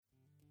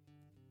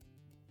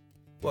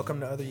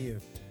Welcome to Other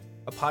You,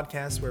 a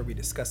podcast where we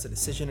discuss a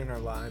decision in our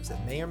lives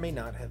that may or may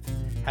not have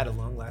had a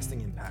long-lasting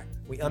impact.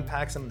 We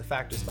unpack some of the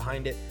factors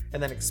behind it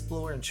and then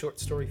explore in short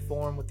story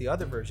form what the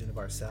other version of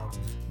ourselves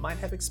might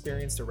have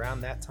experienced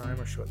around that time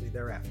or shortly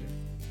thereafter.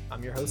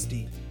 I'm your host,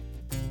 Dee.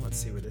 Let's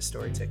see where this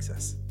story takes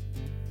us.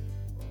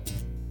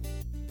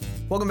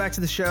 Welcome back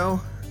to the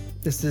show.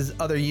 This is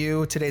Other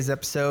You. Today's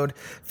episode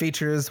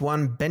features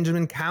one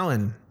Benjamin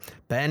Cowan.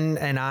 Ben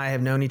and I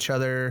have known each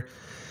other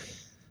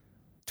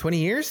 20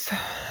 years,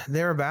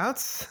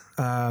 thereabouts.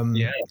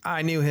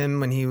 I knew him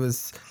when he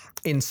was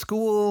in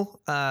school,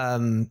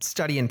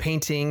 studying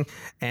painting,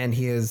 and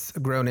he has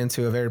grown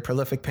into a very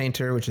prolific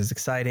painter, which is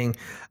exciting.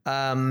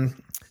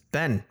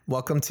 Ben,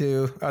 welcome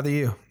to Other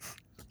You.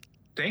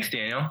 Thanks,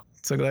 Daniel.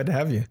 So glad to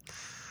have you.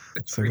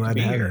 It's so glad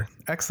to have you.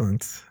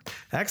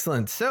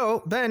 Excellent.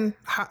 So, Ben,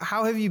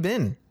 how have you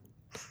been?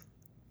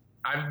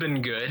 I've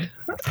been good.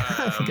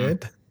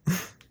 Good.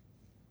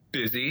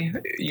 Busy,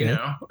 you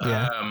know.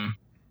 Yeah.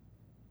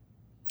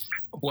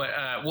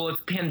 Well,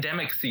 it's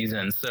pandemic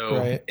season, so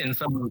right. In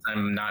some ways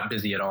I'm not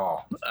busy at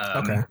all.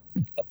 Okay.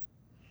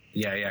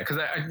 Yeah. Because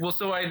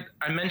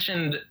I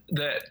mentioned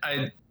that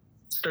I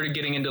started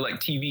getting into like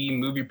TV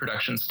movie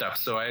production stuff.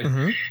 So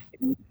in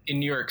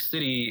New York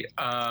City,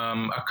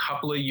 a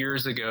couple of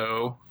years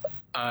ago,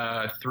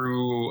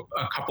 through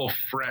a couple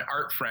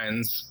art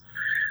friends,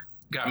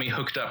 got me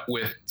hooked up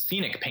with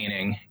scenic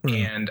painting.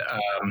 And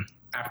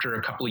after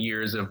a couple of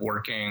years of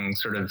working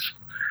sort of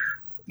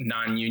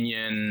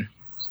non-union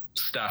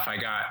stuff, I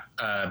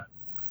got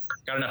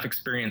enough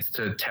experience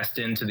to test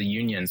into the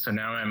union. So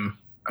now I'm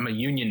a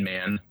union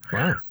man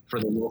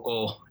for the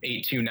local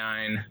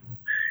 829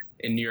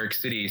 in New York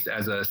City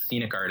as a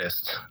scenic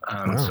artist.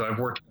 So I've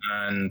worked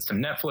on some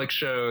Netflix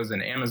shows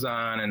and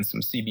Amazon and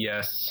some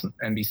CBS,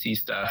 NBC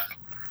stuff.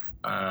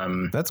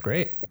 That's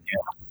great.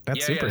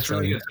 That's super it's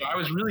really good. So I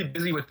was really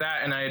busy with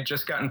that, and I had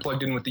just gotten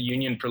plugged in with the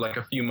union for like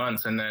a few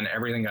months, and then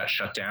everything got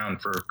shut down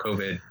for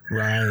COVID.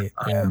 Right.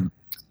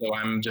 So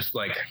I'm just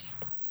like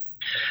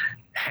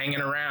hanging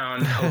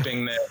around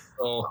hoping that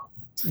it'll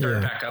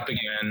start back up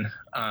again.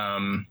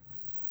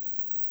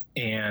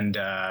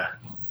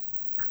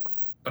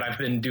 But I've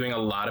been doing a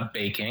lot of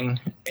baking.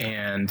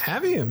 And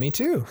have you? Me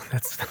too.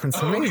 That's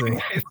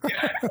amazing.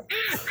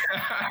 Nice.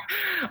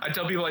 I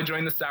tell people I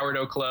joined the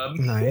sourdough club.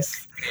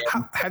 Nice.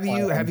 Have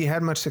you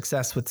had much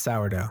success with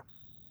sourdough?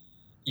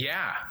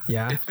 Yeah.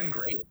 It's been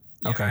great.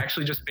 Yeah, okay. I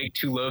actually just baked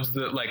 2 loaves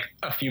like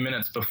a few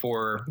minutes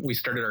before we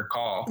started our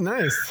call.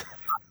 Nice.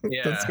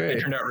 Yeah, that's great.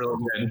 It turned out really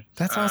good.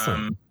 That's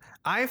awesome.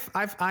 I'm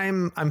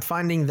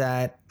finding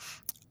that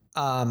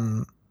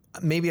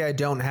maybe I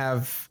don't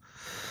have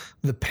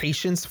the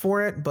patience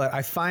for it, but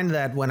I find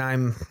that when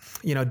I'm,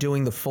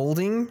 doing the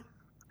folding,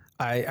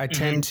 I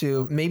tend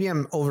to, maybe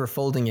I'm over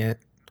folding it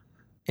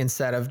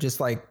instead of just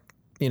like,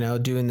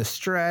 doing the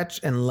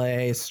stretch and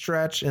lay,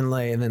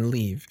 and then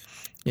leave.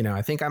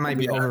 I think I might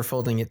be over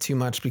folding it too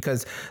much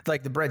because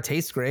like the bread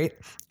tastes great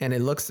and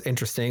it looks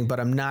interesting, but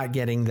I'm not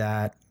getting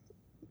that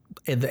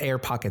in the air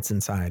pockets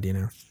inside,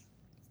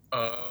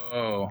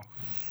 Oh,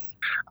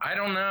 I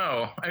don't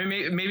know. I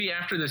mean, maybe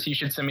after this, you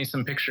should send me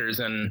some pictures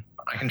and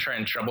I can try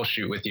and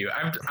troubleshoot with you.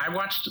 I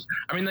watched,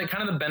 kind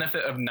of the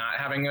benefit of not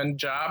having a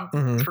job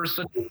for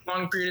such a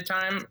long period of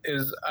time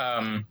is,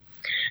 and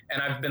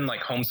I've been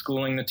like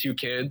homeschooling the 2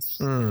 kids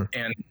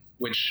and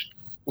which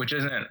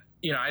isn't,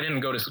 I didn't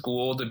go to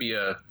school to be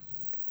a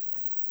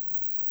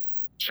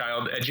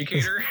child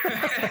educator.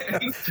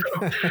 So,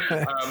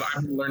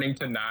 I'm learning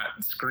to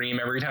not scream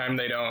every time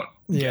they don't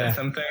get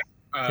something.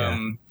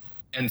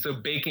 And so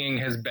baking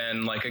has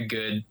been like a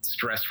good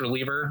stress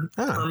reliever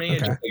for me.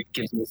 Okay. It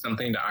gives me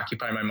something to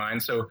occupy my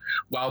mind. So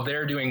while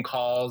they're doing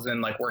calls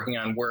and like working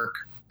on work,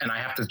 and I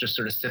have to just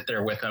sort of sit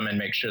there with them and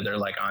make sure they're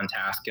like on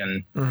task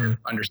and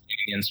understanding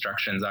the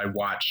instructions, I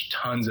watch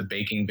tons of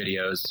baking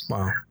videos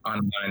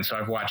online. So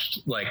I've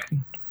watched like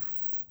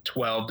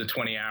 12 to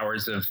 20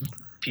 hours of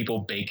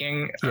people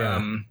baking.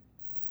 And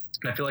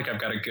I feel like I've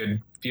got a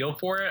good feel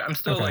for it. I'm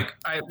still like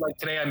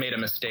today I made a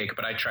mistake,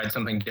 but I tried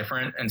something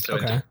different. And so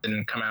it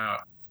didn't come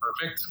out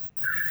perfect.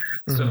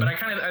 So, but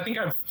I think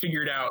I've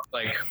figured out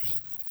like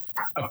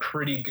a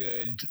pretty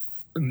good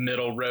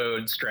middle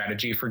road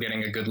strategy for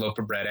getting a good loaf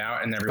of bread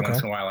out. And every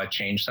once in a while I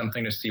change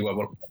something to see what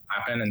will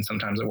happen. And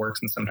sometimes it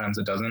works and sometimes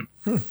it doesn't.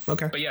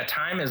 But yeah,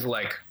 time is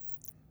like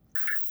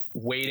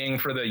waiting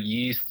for the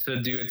yeast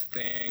to do its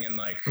thing. And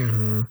like,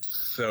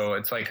 so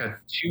it's like a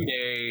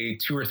 2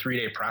 or 3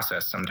 day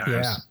process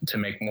sometimes to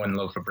make 1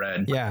 loaf of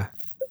bread. Yeah.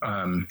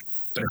 But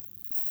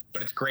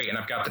it's great. And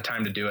I've got the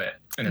time to do it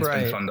and it's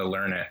been fun to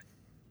learn it.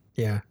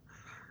 Yeah.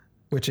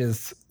 Which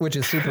is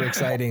super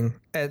exciting.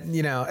 I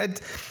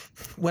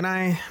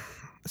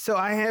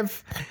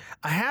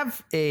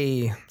have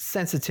a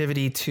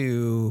sensitivity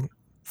to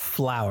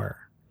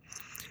flour.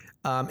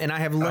 And I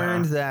have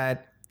learned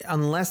that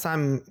unless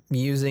I'm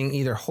using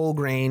either whole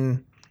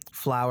grain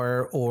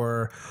flour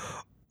or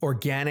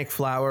organic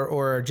flour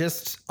or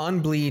just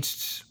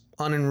unbleached,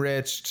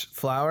 unenriched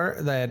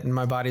flour, that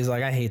my body's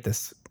like, I hate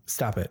this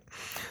stop it.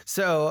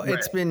 So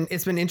it's been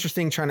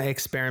interesting trying to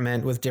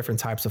experiment with different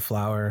types of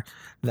flour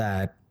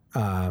that,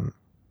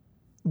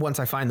 once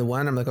I find the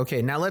one, I'm like,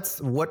 okay, now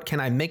what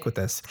can I make with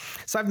this?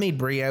 So I've made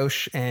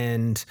brioche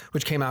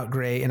which came out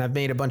great. And I've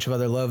made a bunch of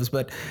other loaves,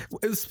 but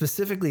it was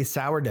specifically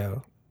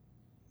sourdough.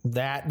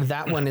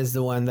 That one is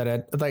the one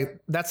that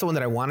that's the one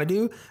that I want to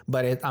do,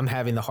 but I'm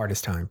having the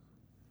hardest time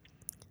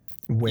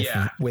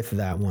with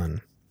that one,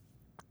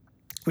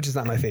 which is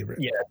not my favorite.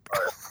 Yeah.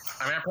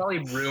 I mean, I probably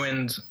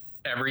ruined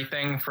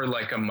everything for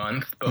like a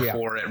month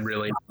before it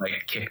really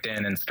like kicked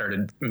in and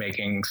started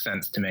making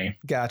sense to me.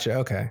 Gotcha.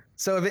 Okay.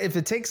 So if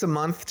it takes a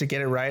month to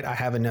get it right, I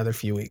have another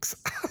few weeks.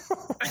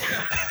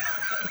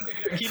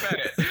 Keep at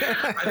it.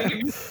 I think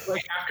if you,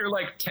 like after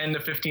like 10 to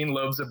 15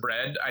 loaves of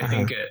bread, I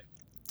think it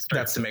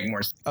starts to make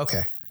more sense.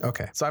 Okay.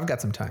 So I've got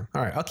some time.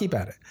 All right. I'll keep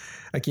at it.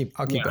 I'll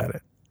keep at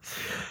it.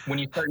 When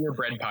you start your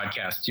bread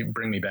podcast, you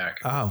bring me back.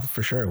 Oh,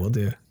 for sure. We'll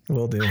do.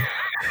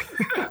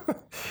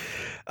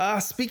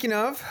 Speaking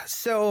of,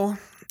 so,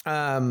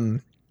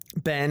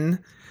 Ben,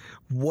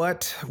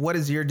 what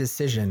is your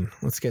decision?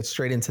 Let's get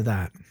straight into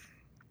that.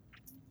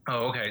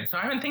 Oh, okay. So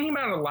I've been thinking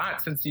about it a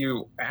lot since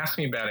you asked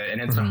me about it,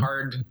 and it's a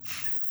hard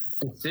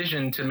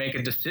decision to make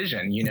a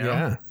decision, you know?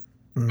 Yeah.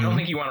 Mm-hmm. I don't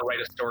think you want to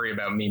write a story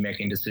about me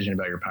making a decision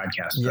about your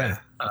podcast. Yeah.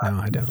 But, no,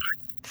 I don't.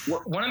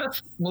 One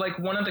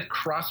of the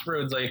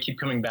crossroads I keep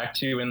coming back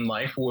to in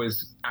life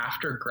was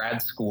after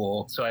grad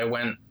school. So I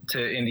went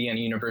to Indiana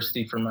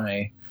University for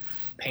my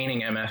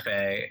painting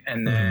MFA,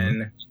 and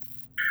then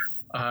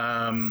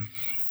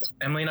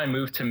Emily and I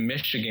moved to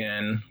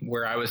Michigan,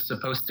 where I was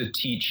supposed to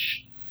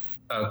teach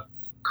an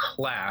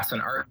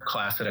art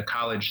class at a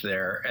college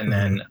there, and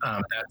then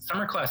that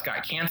summer class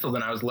got canceled,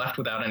 and I was left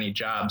without any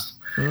jobs,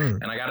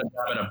 and I got a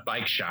job at a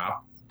bike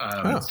shop.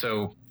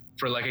 So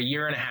for like a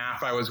year and a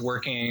half, I was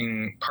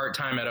working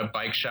part-time at a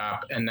bike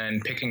shop and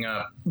then picking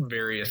up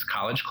various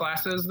college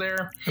classes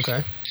there.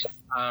 Okay.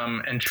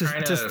 And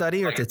trying to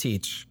study or to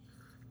teach?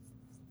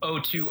 Oh,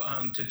 to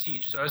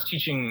teach. So I was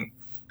teaching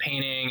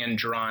painting and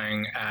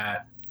drawing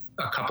at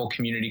a couple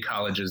community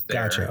colleges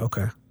there. Gotcha.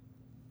 Okay.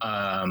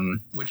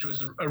 Which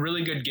was a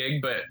really good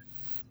gig, but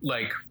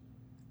like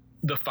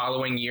the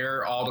following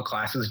year, all the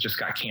classes just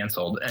got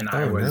canceled, and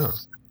I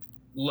was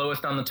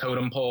lowest on the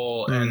totem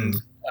pole, and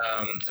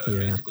so I was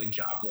basically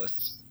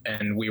jobless,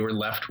 and we were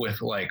left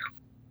with like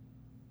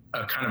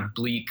a kind of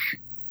bleak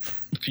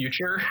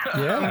future.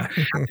 Yeah.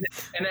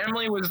 And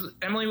Emily was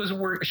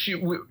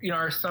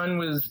our son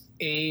was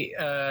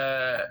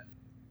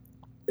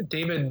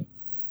David,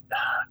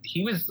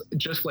 he was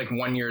just like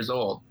 1 year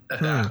old at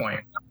that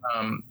point.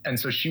 And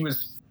so she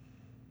was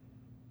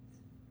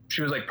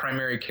like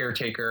primary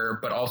caretaker,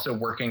 but also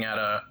working at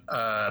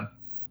a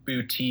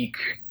boutique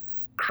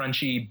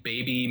crunchy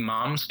baby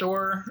mom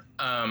store,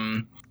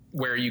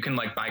 where you can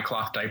like buy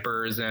cloth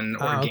diapers and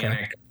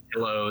organic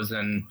pillows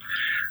and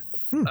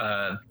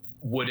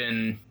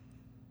wooden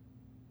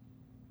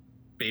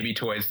baby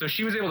toys. So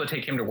she was able to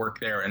take him to work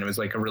there, and it was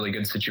like a really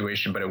good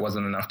situation, but it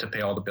wasn't enough to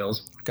pay all the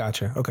bills.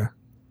 Gotcha. Okay.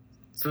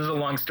 So this is a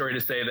long story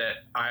to say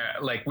that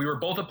we were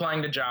both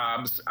applying to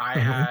jobs. I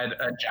had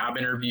a job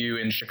interview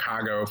in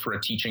Chicago for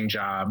a teaching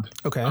job.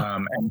 Okay.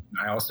 And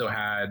I also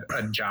had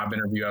a job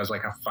interview. I was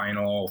like a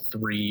final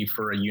 3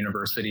 for a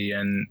university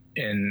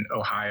in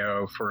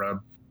Ohio for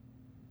a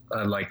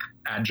like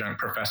adjunct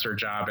professor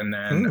job. And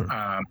then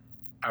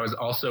I was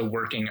also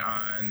working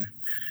on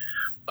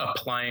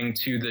applying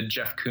to the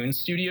Jeff Koons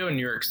studio in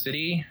New York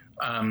City.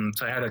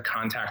 So I had a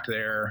contact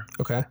there.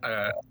 Okay.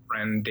 A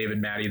friend,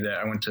 David Matty, that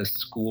I went to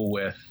school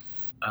with,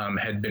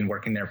 had been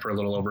working there for a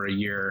little over a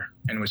year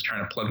and was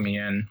trying to plug me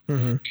in.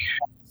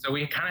 So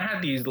we kind of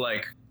had these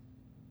like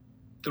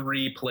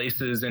 3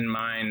 places in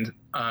mind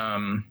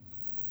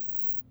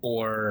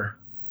for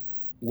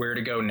where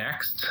to go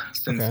next,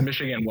 since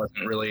Michigan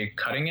wasn't really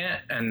cutting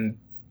it. And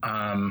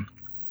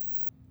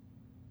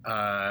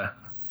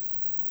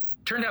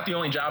turned out the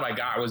only job I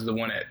got was the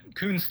one at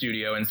Koons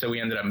Studio, and so we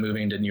ended up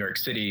moving to New York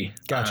City.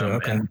 Gotcha.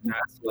 Okay. And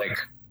that's like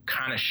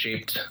kind of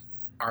shaped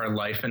our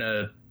life in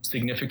a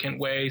significant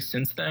way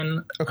since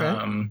then. Okay.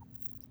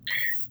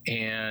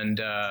 And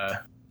I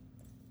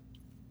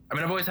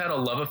mean, I've always had a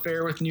love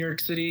affair with New York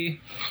City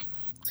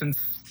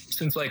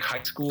since like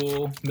high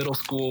school, middle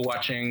school,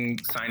 watching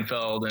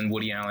Seinfeld and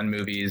Woody Allen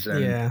movies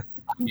and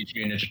Teenage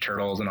Mutant Ninja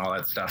Turtles and all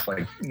that stuff.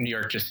 Like New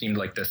York just seemed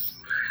like this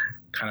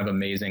kind of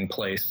amazing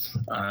place.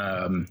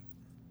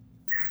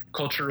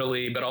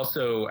 Culturally, but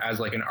also as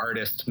like an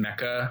artist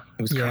mecca.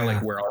 It was kind of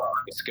like where all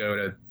artists go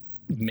to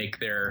make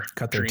their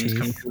dreams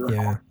come true.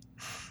 Yeah.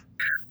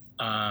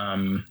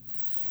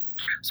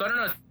 So I don't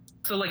know.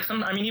 So like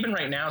even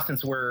right now,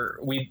 since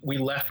we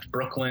left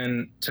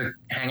Brooklyn to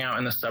hang out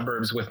in the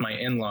suburbs with my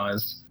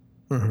in-laws,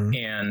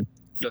 and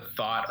the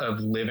thought of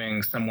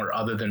living somewhere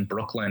other than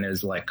Brooklyn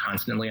is like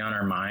constantly on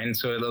our mind.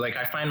 So like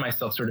I find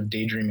myself sort of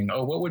daydreaming,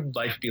 what would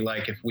life be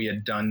like if we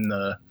had done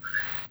the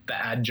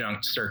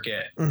adjunct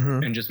circuit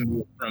and just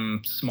moved from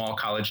small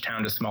college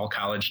town to small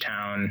college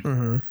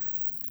town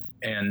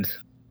and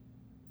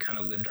kind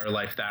of lived our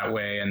life that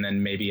way, and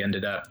then maybe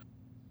ended up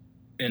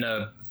in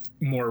a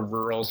more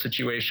rural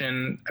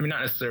situation. I mean,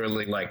 not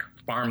necessarily like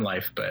farm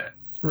life, but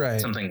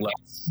something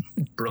less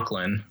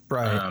Brooklyn.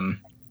 Right.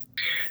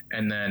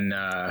 And then,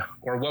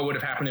 or what would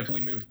have happened if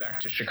we moved back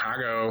to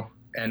Chicago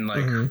and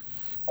like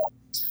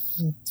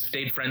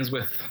stayed friends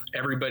with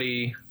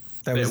everybody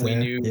that we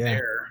knew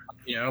there,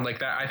 you know, like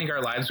that. I think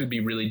our lives would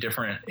be really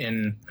different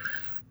in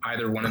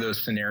either one of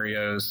those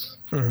scenarios.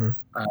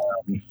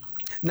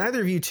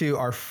 Neither of you two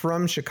are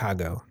from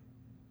Chicago.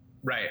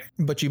 Right.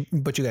 But you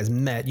guys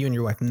met, you and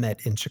your wife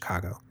met in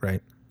Chicago,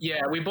 right?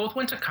 Yeah, we both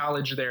went to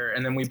college there,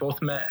 and then we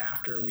both met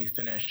after we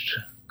finished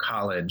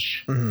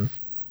college. And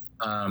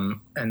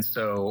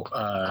so,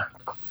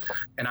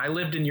 and I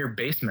lived in your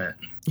basement.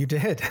 You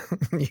did.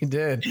 You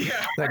did.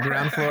 Yeah. That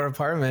ground floor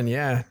apartment.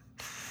 Yeah.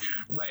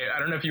 Right. I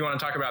don't know if you want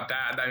to talk about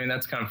that. I mean,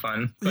 that's kind of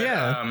fun.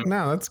 But,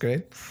 no, that's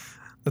great.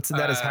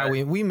 That is how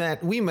we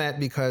met. We met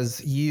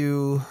because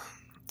you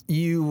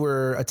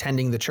were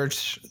attending the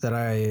church that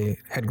I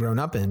had grown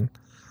up in.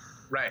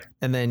 Right.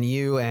 And then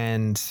you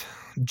and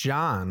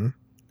John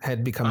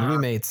had become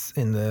roommates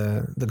in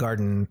the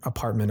garden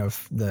apartment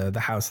of the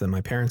house that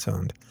my parents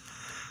owned.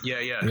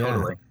 Yeah,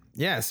 totally.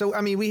 Yeah. So, I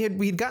mean,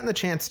 we'd gotten the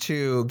chance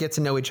to get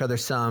to know each other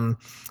some.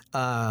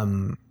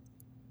 And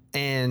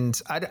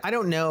I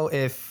don't know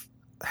if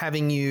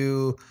having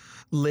you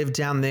live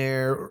down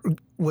there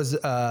was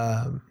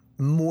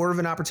more of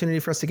an opportunity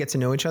for us to get to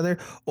know each other,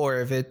 or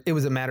if it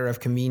was a matter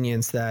of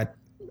convenience, that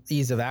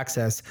ease of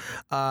access.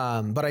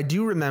 But I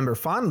do remember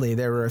fondly,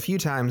 there were a few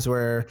times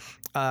where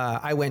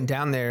I went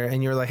down there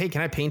and you were like, hey,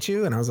 can I paint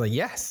you? And I was like,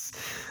 yes.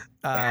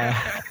 And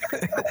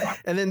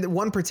then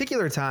one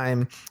particular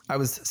time I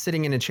was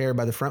sitting in a chair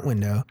by the front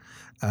window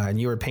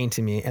and you were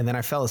painting me, and then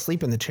I fell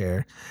asleep in the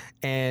chair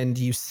and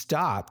you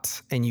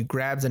stopped and you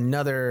grabbed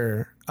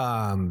another,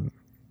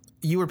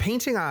 you were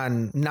painting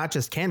on not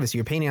just canvas, you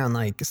were painting on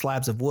like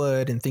slabs of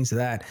wood and things of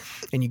that.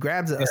 And you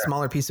grabbed a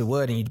smaller piece of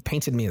wood and you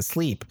painted me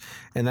asleep.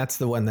 And that's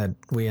the one that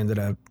we ended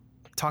up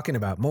talking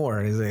about more.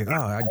 And he's like,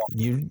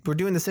 you were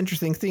doing this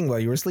interesting thing while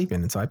you were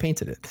sleeping. And so I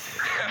painted it.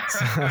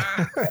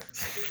 I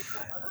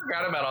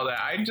forgot about all that.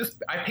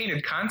 I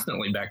painted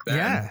constantly back then.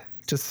 Yeah.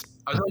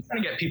 I was always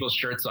trying to get people's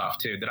shirts off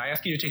too. Did I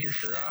ask you to take your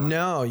shirt off?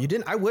 No, you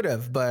didn't. I would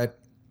have, but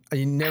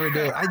you never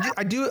did.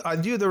 I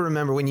do though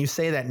remember when you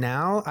say that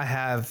now, I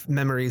have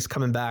memories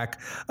coming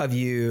back of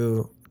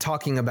you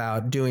talking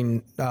about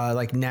doing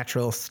like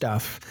natural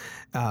stuff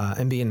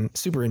and being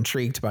super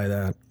intrigued by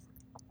that.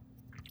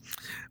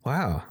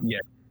 Wow. Yeah.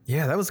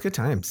 Yeah, that was good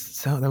times.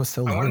 So that was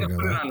so long ago. I wanted to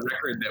put it on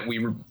record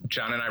that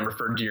John and I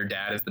referred to your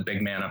dad as the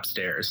big man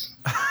upstairs.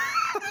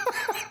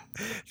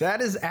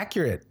 That is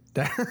accurate.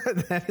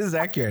 That is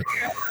accurate.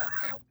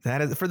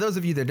 That is, for those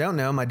of you that don't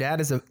know, my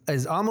dad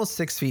is almost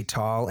 6 feet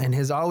tall and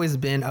has always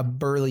been a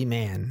burly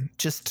man,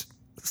 just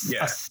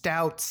a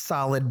stout,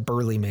 solid,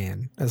 burly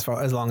man as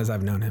long as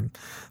I've known him.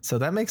 So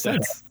that makes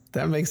sense.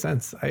 That makes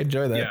sense. I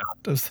enjoy that. Yeah.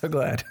 I'm so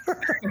glad.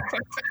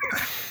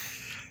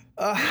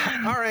 All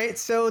right.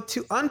 So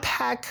to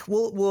unpack,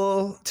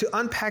 to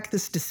unpack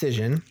this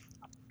decision,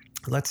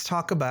 let's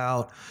talk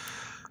about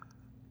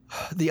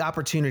the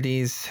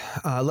opportunities,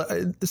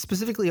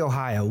 specifically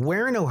Ohio.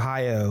 Where in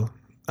Ohio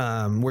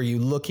were you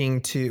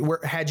looking to? Where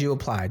had you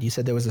applied? You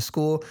said there was a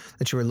school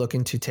that you were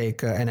looking to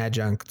take an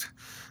adjunct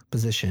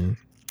position.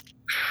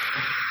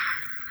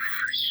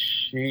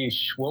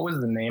 Sheesh, what was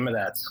the name of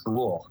that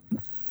school?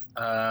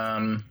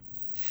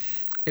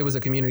 It was a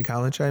community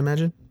college, I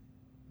imagine.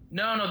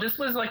 No, this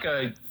was like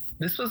a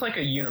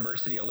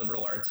university, a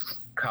liberal arts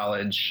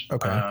college.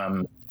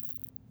 Okay.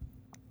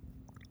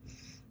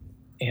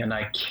 And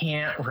I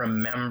can't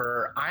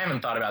remember. I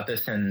haven't thought about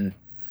this in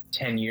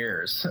 10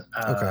 years.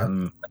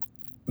 Okay.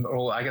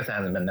 Well, I guess it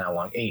hasn't been that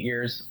long. 8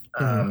 years.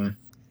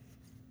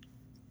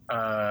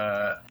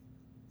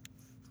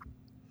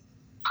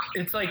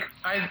 It's like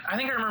I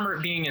think I remember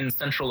it being in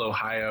central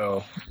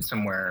Ohio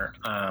somewhere.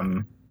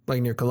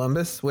 Like near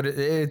Columbus?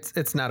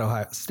 It's not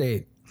Ohio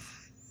State.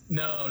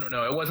 No.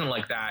 It wasn't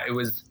like that. It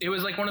was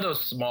like one of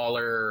those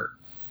smaller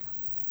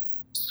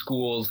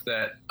schools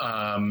that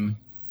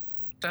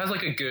has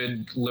like a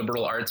good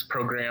liberal arts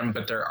program,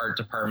 but their art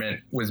department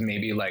was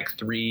maybe like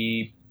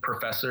 3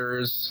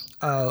 professors.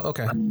 Oh,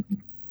 okay.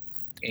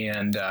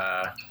 And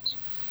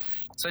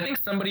so I think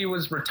somebody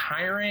was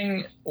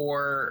retiring,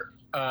 or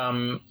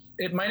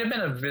it might have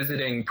been a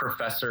visiting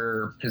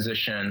professor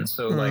position.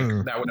 So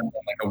like that would have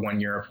been like a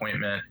 1-year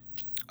appointment.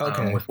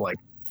 Okay. With like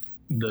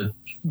the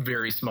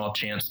very small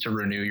chance to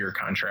renew your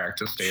contract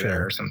to stay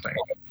there or something.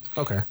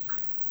 Okay.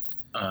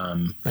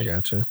 I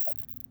gotcha.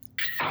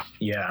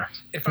 Yeah.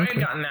 If I had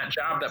gotten that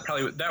job,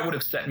 that would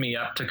have set me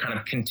up to kind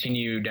of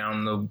continue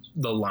down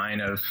the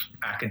line of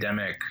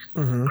academic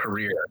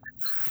career.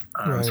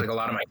 It's like a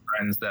lot of my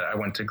friends that I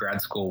went to grad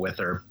school with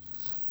are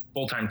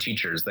full-time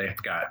teachers. They've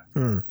got,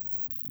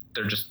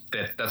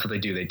 that's what they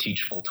do. They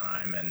teach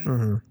full-time.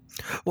 And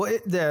well,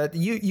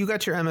 you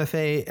got your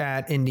MFA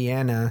at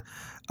Indiana.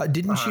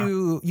 Didn't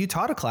you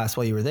taught a class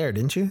while you were there,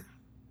 didn't you?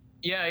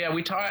 Yeah.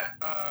 We taught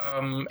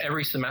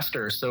every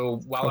semester.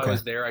 So while I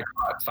was there, I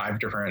taught 5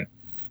 different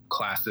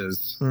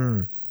classes.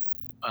 And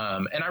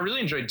I really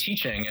enjoyed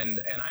teaching,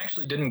 and I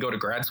actually didn't go to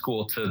grad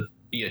school to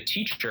be a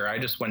teacher. I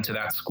just went to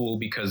that school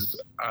because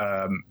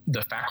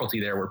the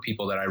faculty there were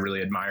people that I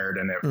really admired,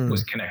 and it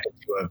was connected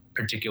to a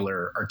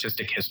particular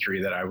artistic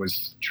history that I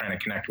was trying to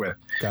connect with.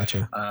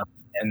 Gotcha.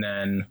 And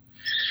then,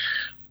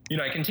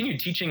 I continued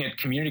teaching at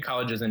community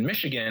colleges in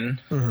Michigan,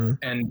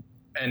 and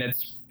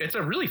it's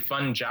a really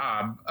fun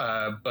job,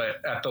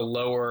 but at the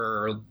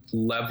lower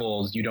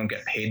levels, you don't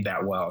get paid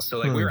that well.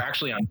 So we were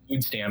actually on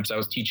food stamps. I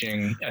was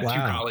teaching at 2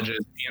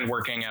 colleges and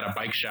working at a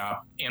bike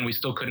shop, and we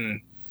still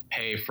couldn't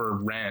pay for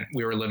rent.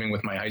 We were living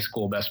with my high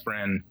school best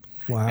friend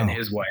and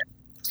his wife.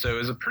 So it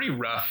was a pretty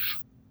rough,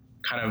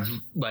 kind of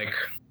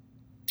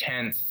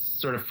tense,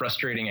 sort of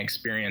frustrating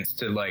experience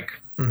to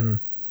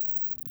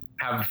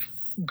have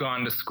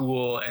gone to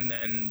school and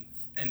then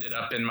ended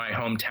up in my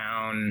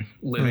hometown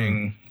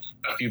living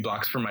a few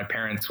blocks from my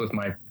parents with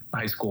my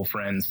high school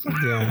friends.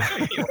 Yeah.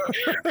 I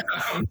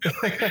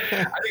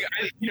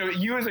think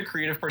you as a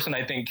creative person,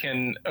 I think,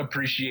 can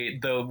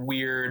appreciate the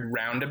weird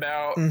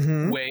roundabout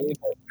way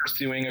that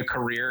pursuing a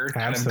career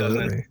kind of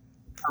doesn't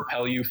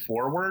propel you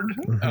forward.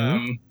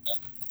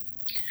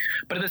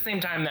 But at the same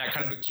time, that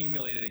kind of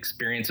accumulated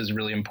experience is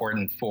really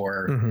important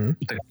for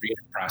the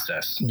creative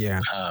process.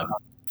 Yeah.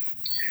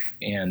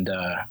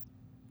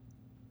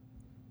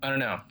 I don't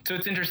know. So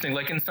it's interesting.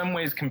 In some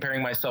ways,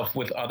 comparing myself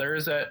with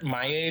others at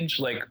my age,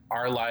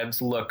 our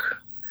lives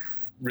look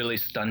really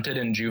stunted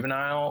and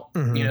juvenile.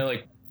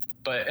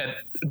 But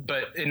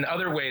in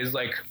other ways,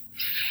 I've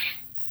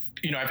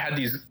had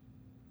these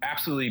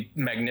absolutely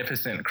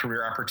magnificent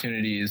career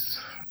opportunities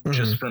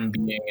just from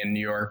being in New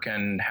York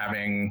and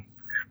having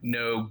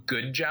no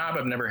good job.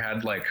 I've never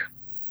had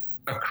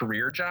a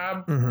career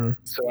job.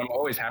 So I'm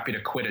always happy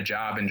to quit a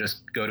job and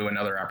just go to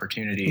another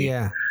opportunity.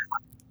 Yeah.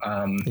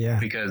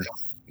 Because,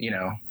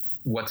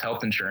 what's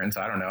health insurance?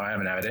 I don't know. I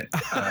haven't had it.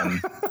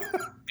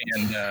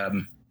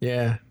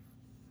 Yeah,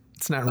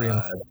 it's not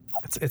real.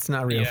 It's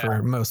not real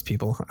for most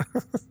people.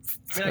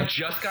 I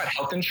just got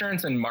health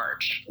insurance in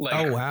March.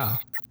 Oh, wow.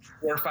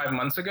 4 or 5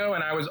 months ago.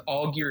 And I was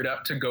all geared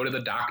up to go to the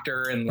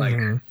doctor and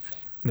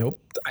nope.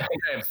 I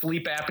think I have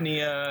sleep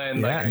apnea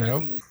and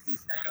nope.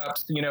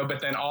 checkups, but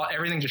then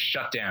everything just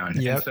shut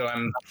down. Yep. And so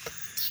I'm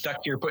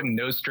stuck here putting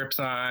nose strips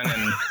on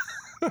and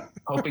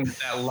hoping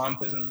that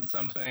lump isn't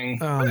something.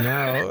 Oh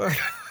no.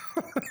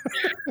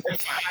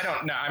 I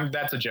don't know.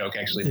 That's a joke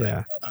actually.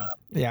 Yeah.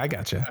 But, I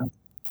gotcha.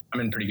 I'm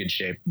in pretty good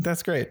shape.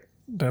 That's great.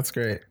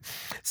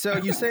 So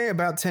you say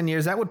about 10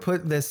 years, that would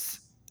put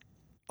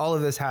all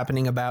of this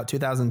happening about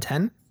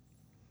 2010?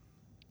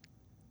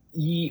 So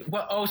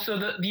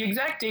the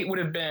exact date would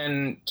have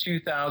been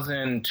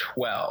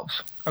 2012.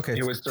 Okay,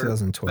 it was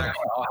 2012. That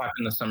all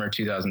happened the summer of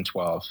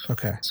 2012.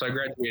 Okay. So I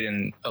graduated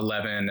in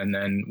 11, and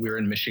then we were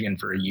in Michigan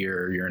for a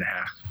year and a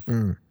half.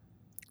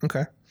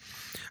 Okay.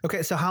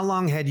 So how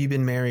long had you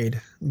been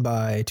married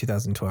by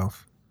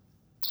 2012?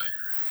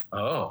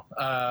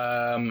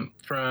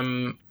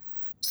 From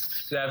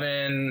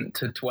 7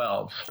 to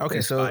 12.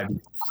 Okay, so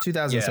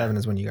 2007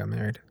 is when you got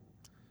married.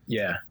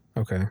 Yeah.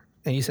 Okay.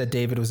 And you said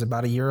David was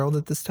about a year old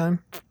at this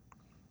time?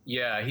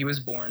 Yeah, he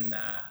was born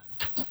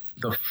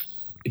in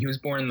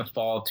the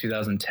fall of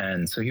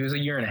 2010, so he was a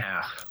year and a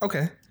half.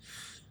 Okay.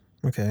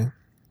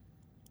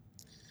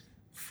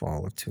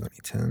 Fall of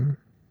 2010.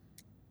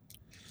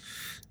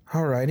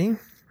 Alrighty.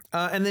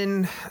 And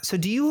then, so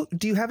do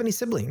you have any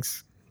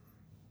siblings?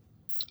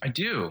 I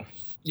do.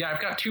 Yeah,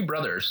 I've got 2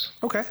 brothers.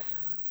 Okay.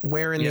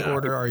 Where in the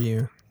order are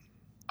you?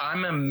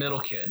 I'm a middle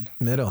kid.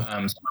 Middle.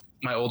 So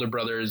my older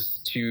brother's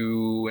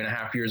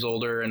 2.5 years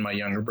older, and my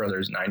younger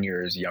brother's 9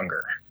 years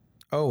younger.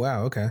 Oh,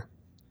 wow. Okay.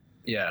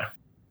 Yeah.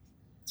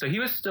 So he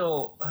was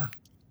still,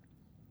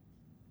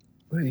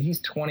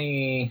 he's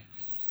 20,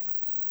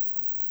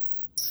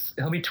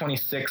 he'll be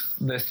 26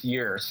 this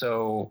year.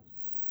 So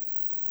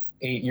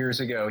 8 years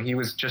ago, he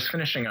was just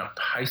finishing up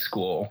high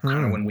school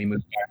kind of when we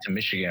moved back to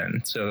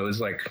Michigan. So it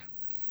was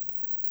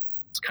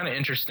it's kind of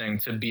interesting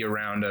to be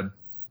around a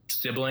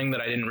sibling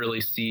that I didn't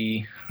really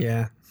see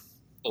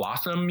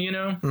blossom,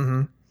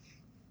 Mm-hmm.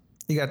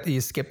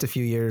 You skipped a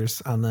few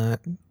years on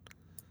that.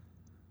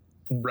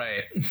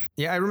 Right.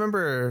 Yeah, I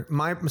remember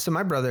my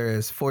brother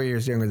is 4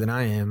 years younger than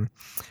I am.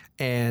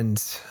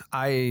 And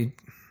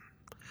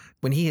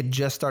when he had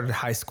just started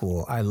high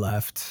school, I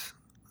left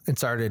and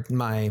started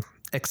my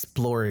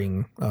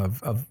exploring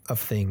of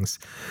things.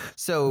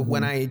 So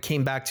when I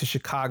came back to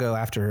Chicago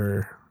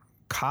after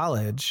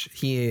college,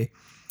 he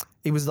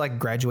was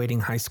graduating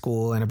high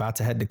school and about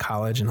to head to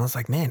college. And I was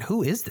like, man,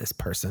 who is this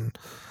person?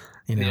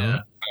 Yeah.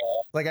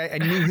 I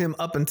knew him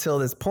up until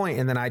this point,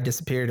 and then I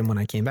disappeared. And when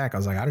I came back, I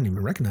was like, I didn't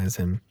even recognize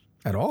him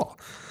at all.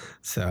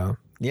 So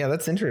yeah,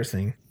 that's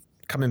interesting.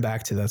 Coming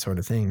back to that sort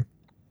of thing.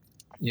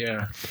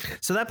 Yeah.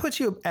 So that puts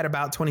you at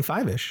about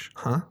 25-ish,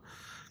 huh?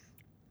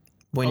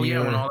 When all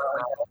that.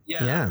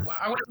 Yeah. Well,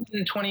 I would have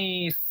been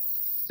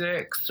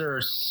 26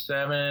 or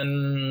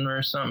 7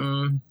 or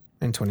something.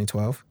 In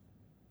 2012?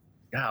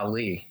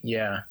 Golly.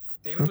 Yeah.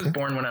 David was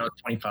born when I was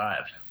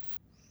 25.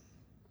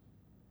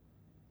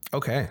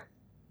 Okay.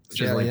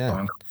 which is like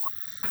yeah.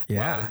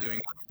 Yeah. I was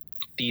doing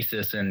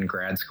thesis in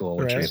grad school,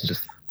 which Right. is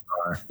just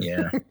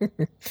yeah.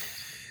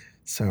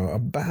 So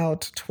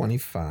about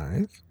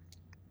 25.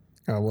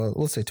 Oh, well,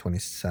 we'll say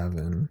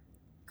 27.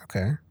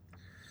 Okay.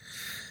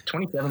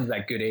 27 is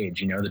that good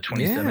age, the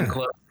 27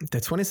 club. The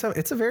 27.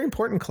 It's a very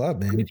important club,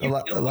 man. A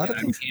lot of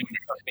things. Became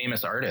a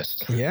famous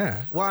artist.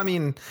 Yeah. Well, I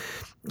mean,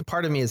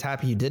 part of me is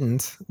happy you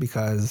didn't,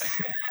 because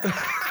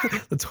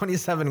the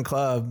 27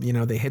 club,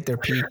 they hit their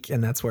peak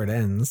and that's where it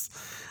ends.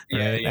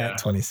 Right? At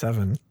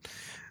 27.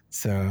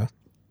 So,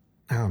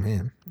 oh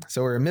man.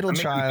 So we're a middle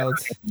child.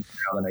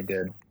 Now than I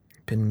did.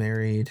 Been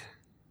married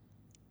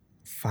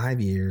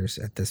 5 years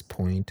at this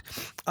point.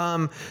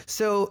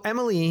 So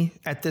Emily,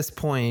 at this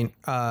point,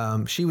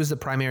 she was the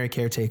primary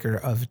caretaker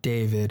of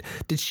David.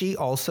 Did she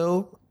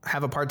also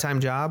have a part-time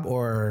job,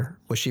 or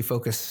was she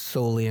focused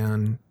solely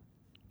on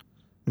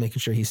making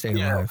sure he stayed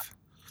alive?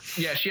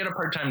 Yeah, she had a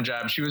part-time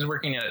job. She was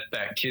working at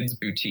that kids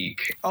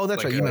boutique. Oh,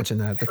 that's right. You mentioned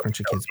that, the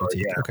Crunchy Kids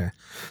Boutique. Yeah. Okay.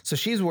 So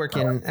she's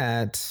working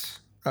at,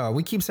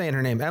 we keep saying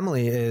her name.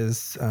 Emily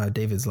is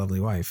David's lovely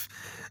wife,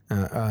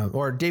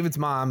 or David's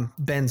mom,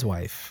 Ben's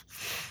wife.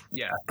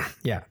 Yeah.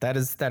 Yeah, that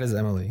is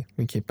Emily.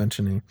 We keep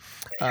mentioning.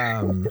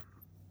 And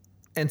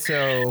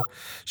so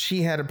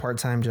she had a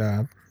part-time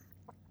job.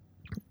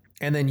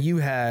 And then you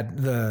had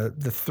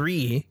the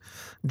 3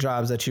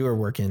 jobs that you were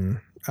working.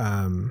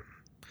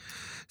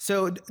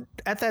 So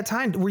at that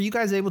time, were you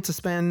guys able to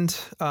spend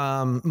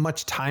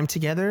much time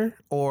together,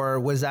 or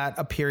was that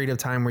a period of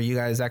time where you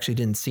guys actually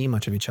didn't see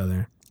much of each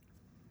other?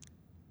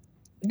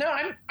 No,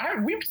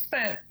 we've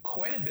spent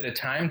quite a bit of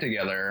time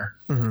together.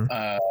 Mm-hmm.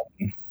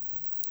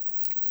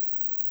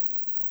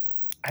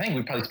 I think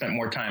we probably spent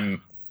more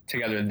time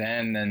together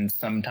then than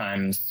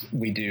sometimes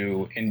we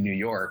do in New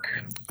York.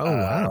 Oh,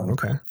 wow.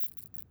 Okay.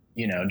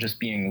 Just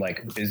being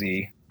like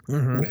busy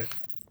with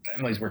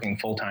Emily's working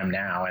full time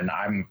now, and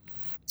I'm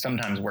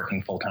sometimes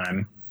working full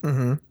time.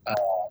 Mm-hmm.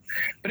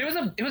 But it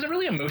was a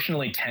really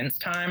emotionally tense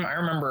time. I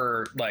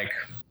remember like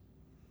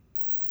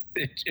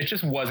it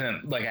just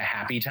wasn't like a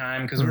happy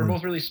time, because we were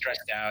both really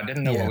stressed out,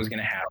 didn't know what was going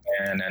to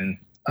happen,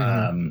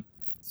 and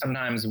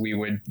sometimes we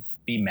would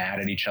be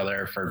mad at each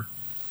other for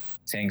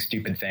saying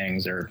stupid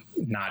things or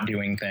not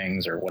doing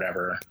things or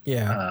whatever.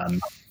 Yeah.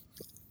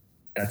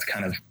 That's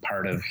kind of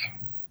part of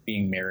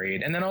being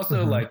married. And then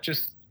also like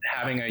just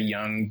having a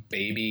young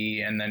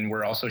baby, and then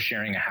we're also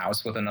sharing a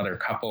house with another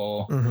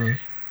couple. And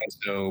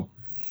so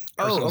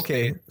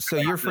okay. So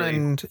your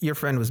friend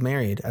was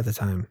married at the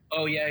time.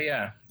 Oh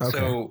yeah. Okay.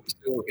 So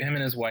him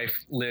and his wife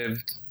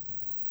lived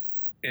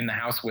in the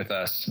house with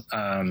us.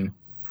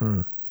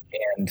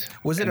 And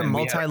was it a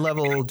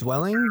multi-level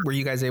dwelling? Were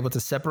you guys able to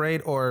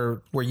separate,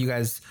 or were you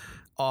guys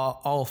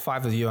all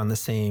 5 of you on the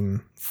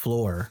same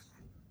floor?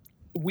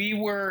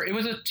 It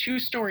was a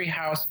 2-story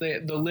house.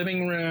 The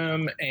living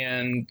room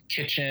and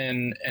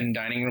kitchen and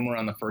dining room were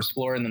on the first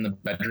floor, and then the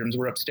bedrooms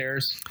were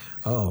upstairs.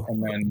 Oh.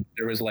 And then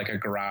there was like a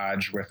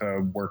garage with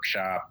a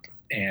workshop,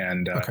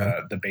 and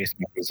the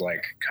basement was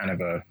like kind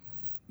of a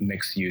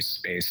mixed use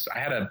space.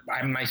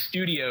 My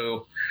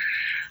studio,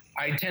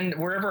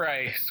 wherever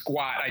I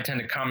squat, I tend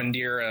to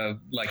commandeer a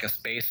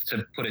space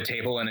to put a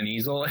table and an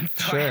easel. And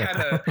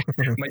so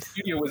my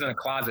studio was in a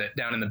closet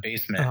down in the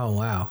basement. Oh,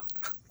 wow.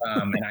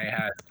 And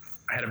I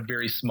had a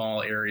very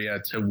small area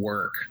to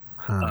work.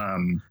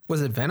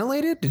 Was it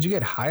ventilated? Did you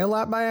get high a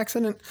lot by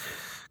accident?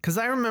 Because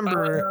I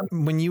remember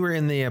when you were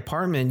in the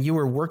apartment, you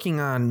were working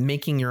on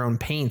making your own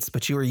paints,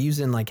 but you were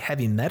using like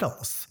heavy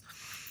metals,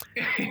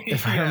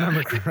 if I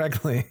remember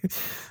correctly.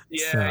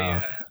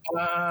 Yeah.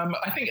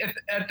 I think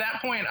at that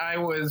point I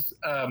was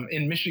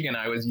in Michigan.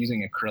 I was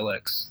using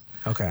acrylics.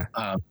 Okay.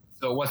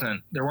 So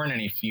there weren't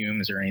any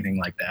fumes or anything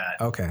like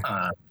that. Okay.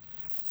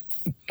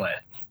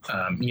 But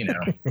I mean,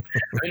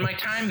 my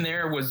time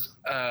there was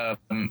I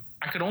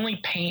could only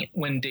paint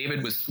when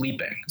David was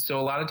sleeping. So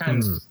a lot of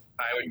times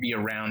I would be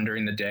around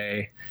during the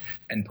day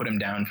and put him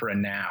down for a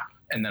nap,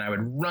 and then I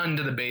would run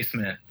to the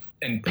basement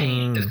and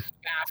paint as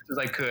fast as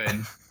I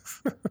could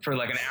for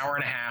like an hour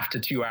and a half to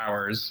 2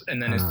 hours.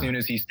 And then as soon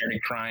as he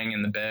started crying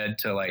in the bed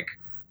to like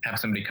have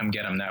somebody come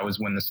get him, that was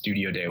when the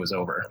studio day was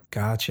over.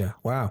 Gotcha.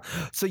 Wow.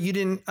 So you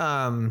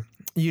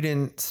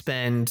didn't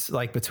spend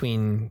like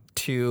between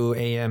 2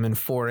 a.m. and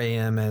 4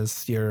 a.m.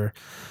 as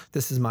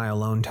this is my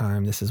alone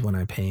time, this is when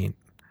I paint?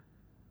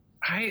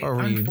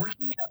 Unfortunately,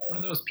 I'm one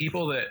of those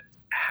people that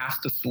has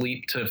to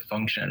sleep to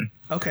function.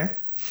 Okay.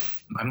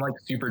 I'm like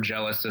super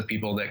jealous of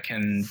people that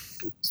can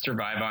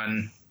survive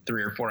on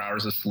 3 or 4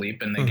 hours of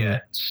sleep and they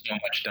get so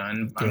much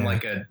done. I'm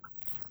like a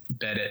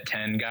bed at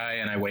 10 guy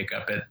and I wake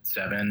up at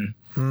 7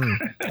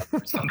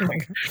 or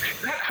something.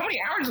 How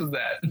many hours is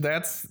that?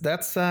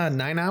 That's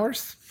 9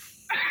 hours.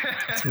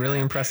 It's really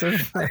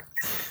impressive.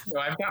 So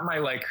I've got my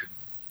like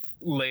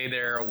lay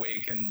there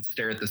awake and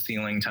stare at the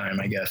ceiling time,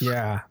 I guess.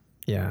 Yeah.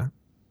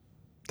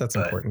 That's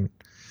important.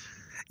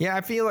 Yeah,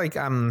 I feel like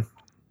a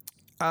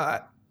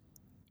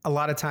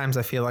lot of times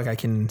I feel like I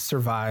can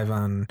survive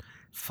on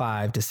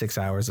 5 to 6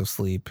 hours of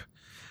sleep.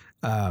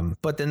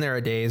 But then there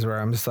are days where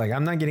I'm just like,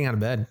 I'm not getting out of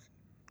bed.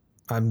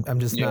 I'm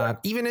just not,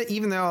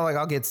 even though like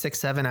I'll get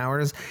 6-7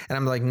 hours and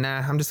I'm like, nah,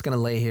 I'm just going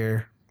to lay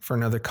here for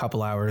another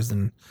couple hours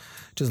and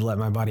just let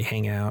my body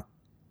hang out,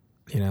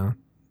 you know?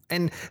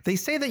 And they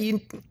say that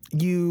you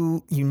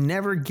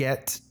never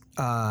get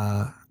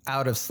out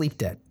of sleep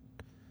debt,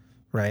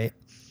 right?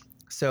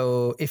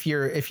 So if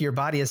your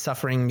body is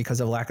suffering because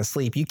of lack of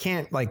sleep, you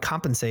can't like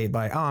compensate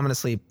by, I'm going to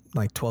sleep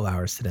like 12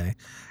 hours today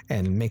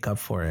and make up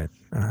for it.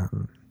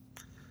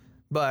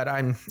 But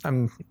I'm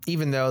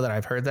even though that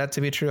I've heard that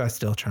to be true, I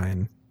still try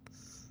and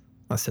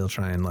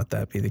let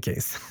that be the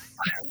case.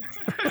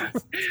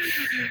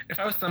 If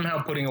I was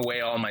somehow putting away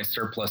all my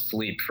surplus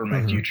sleep for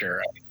my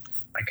future,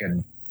 I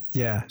could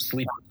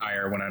sleep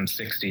retire when I'm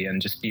 60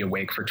 and just be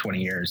awake for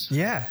 20 years.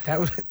 Yeah,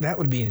 that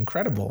would be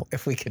incredible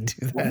if we could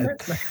do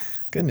that.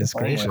 Goodness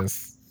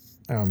gracious.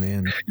 Oh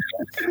man.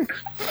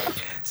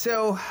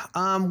 So,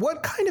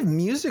 what kind of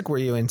music were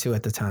you into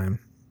at the time?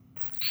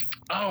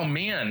 Oh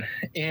man,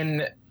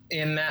 in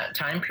that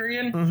time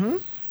period,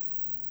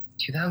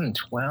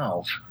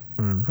 2012.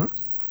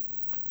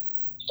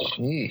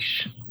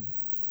 Sheesh.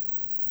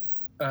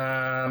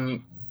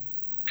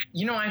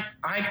 You know,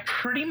 I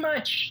pretty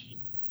much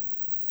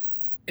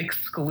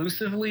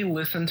exclusively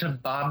listened to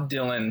Bob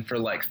Dylan for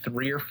like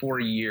 3 or 4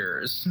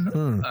 years,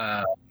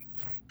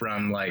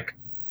 from like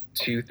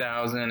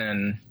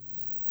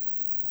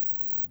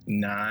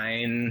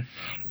 2009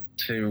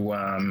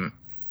 to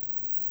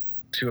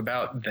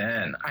about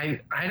then. I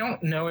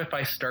don't know if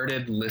I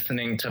started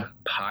listening to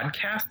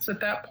podcasts at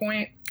that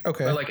point.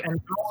 Okay. But like,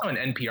 I'm also an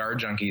NPR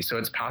junkie, so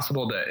it's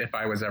possible that if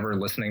I was ever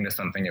listening to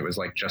something, it was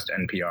like just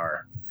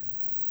NPR.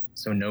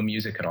 So no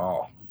music at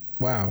all.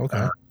 Wow.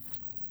 Okay.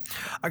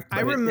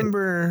 I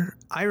remember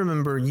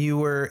you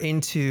were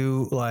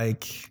into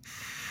like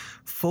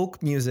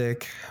folk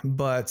music,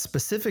 but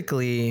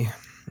specifically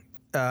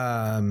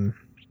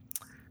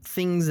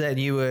things that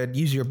you would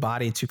use your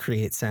body to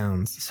create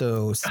sounds.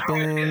 So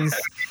spoons,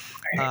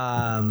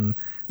 the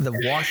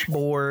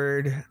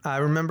washboard. I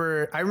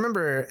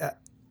remember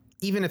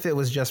even if it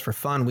was just for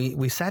fun,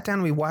 we sat down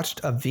and we watched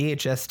a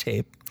VHS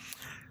tape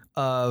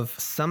of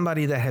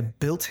somebody that had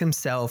built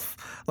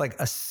himself like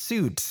a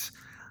suit,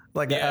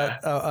 like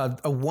a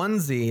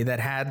onesie that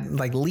had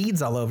like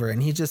leads all over it,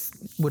 and he just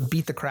would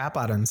beat the crap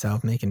out of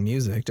himself making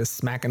music, just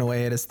smacking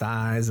away at his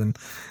thighs and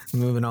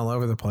moving all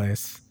over the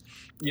place.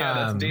 Yeah,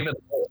 that's David.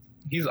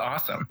 He's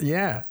awesome.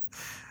 Yeah.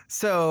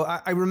 So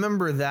I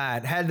remember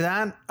that. Had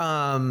that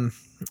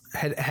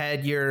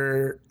had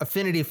your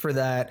affinity for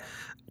that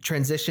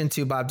transition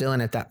to Bob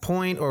Dylan at that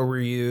point, or were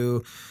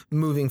you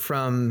moving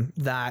from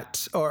Bob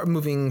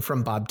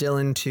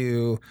Dylan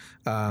to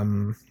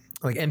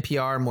like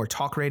NPR, more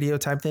talk radio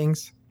type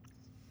things?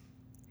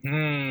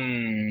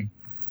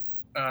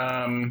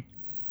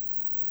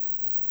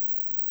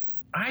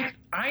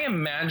 I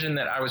imagine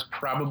that I was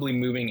probably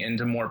moving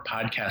into more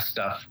podcast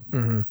stuff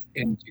in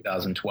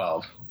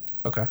 2012.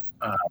 Okay.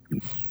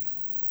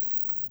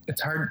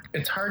 It's hard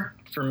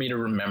for me to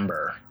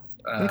remember.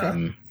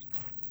 Okay.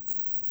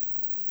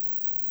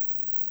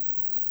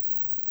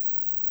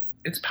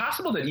 It's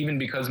possible that even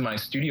because my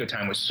studio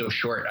time was so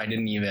short, I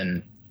didn't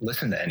even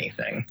listen to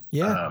anything.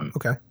 Yeah.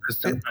 Okay. Because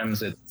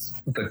sometimes it's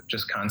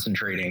just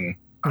concentrating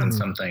on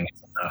something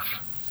is enough.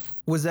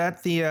 Was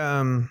that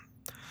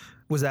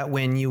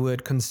when you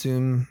would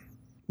consume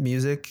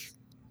music?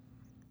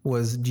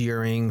 Was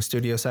during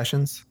studio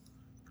sessions?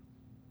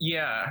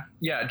 Yeah,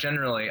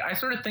 generally. I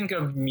sort of think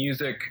of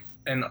music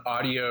and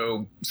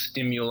audio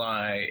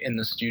stimuli in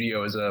the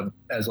studio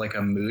as like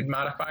a mood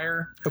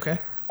modifier. Okay.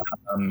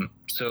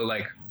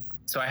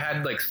 So I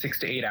had like 6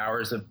 to 8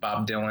 hours of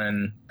Bob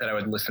Dylan that I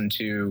would listen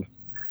to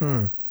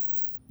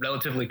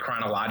relatively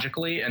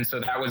chronologically. And so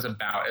that was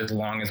about as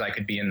long as I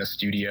could be in the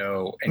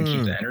studio and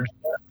keep the energy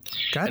up.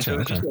 Gotcha. And so it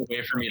was just a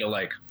way for me to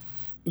like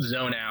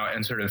zone out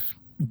and sort of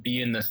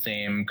be in the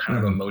same kind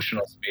of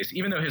emotional space.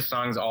 Even though his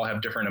songs all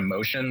have different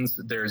emotions,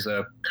 there's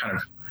a kind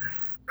of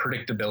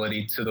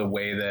predictability to the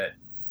way that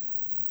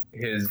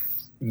his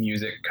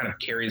music kind of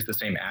carries the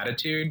same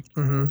attitude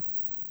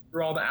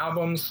through all the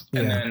albums.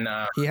 Yeah. And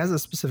then he has a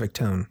specific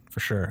tone for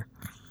sure.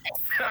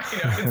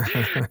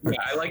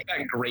 I like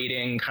that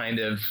grating kind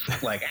of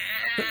like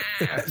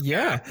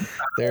yeah,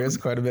 there is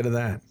quite a bit of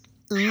that.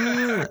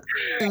 Yeah.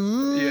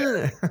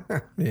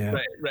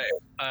 Right.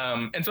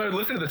 And so I would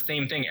listen to the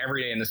same thing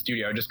every day in the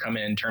studio. I'd just come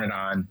in, turn it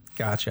on.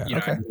 Gotcha.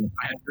 Okay.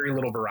 I had very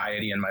little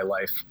variety in my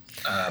life.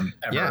 Ever.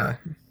 Yeah,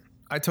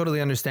 I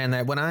totally understand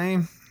that.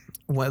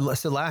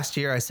 So last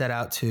year I set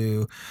out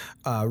to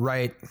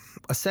write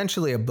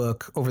essentially a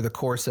book over the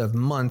course of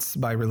months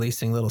by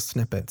releasing little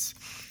snippets.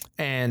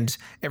 And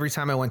every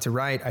time I went to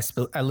write,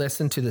 I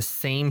listened to the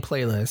same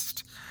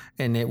playlist,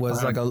 and it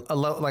was like a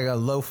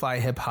lo-fi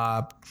hip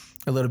hop,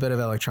 a little bit of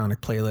electronic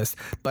playlist,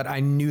 but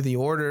I knew the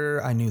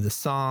order, I knew the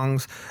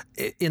songs.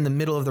 In the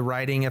middle of the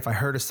writing, if I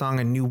heard a song,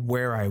 I knew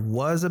where I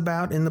was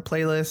about in the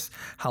playlist,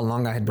 how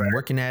long I had been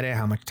working at it,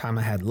 how much time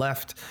I had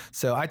left.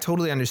 So I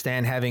totally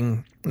understand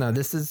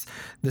this is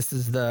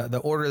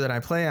the order that I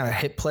play. I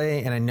hit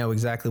play and I know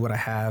exactly what I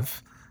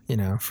have,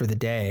 for the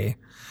day.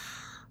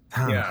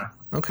 Yeah.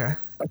 Okay.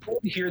 I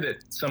want to hear that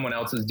someone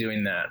else is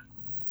doing that.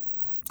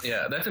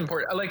 Yeah, that's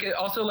important. Like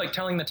also like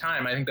telling the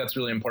time. I think that's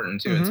really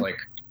important too. It's like,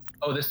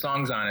 oh, this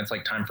song's on. It's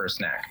like time for a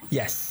snack.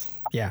 Yes.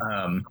 Yeah.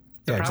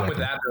 The problem with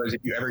that though is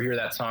if you ever hear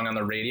that song on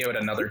the radio at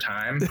another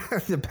time,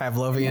 the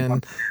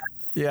Pavlovian.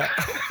 Yeah.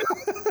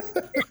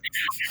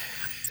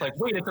 It's like,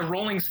 wait, it's a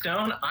Rolling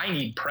Stone. I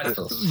need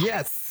pretzels.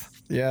 Yes.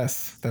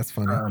 Yes. That's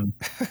funny.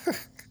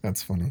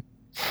 That's funny.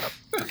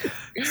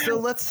 So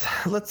let's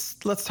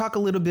talk a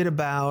little bit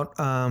about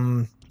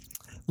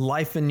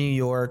life in New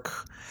York.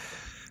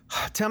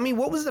 Tell me,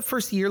 what was the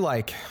first year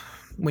like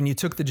when you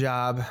took the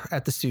job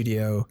at the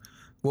studio?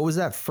 What was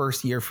that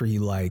first year for you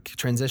like,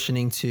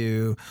 transitioning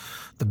to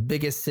the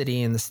biggest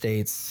city in the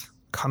States,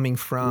 coming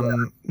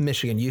from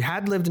Michigan? You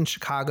had lived in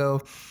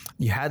Chicago.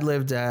 You had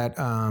lived at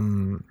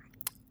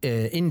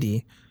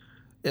Indy.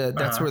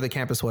 That's where the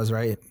campus was,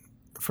 right?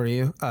 For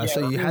you.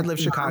 So you had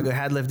lived Chicago,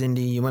 had lived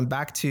Indy. You went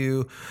back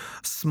to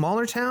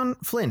smaller town,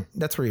 Flint.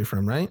 That's where you're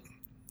from, right?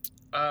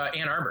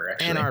 Ann Arbor,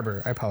 actually. Ann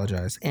Arbor. I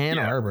apologize. Ann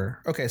Arbor.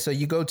 Okay, so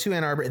you go to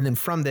Ann Arbor, and then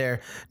from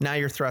there, now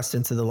you're thrust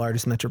into the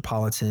largest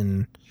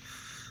metropolitan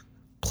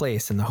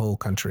place in the whole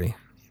country.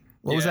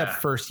 What was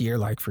that first year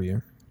like for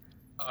you?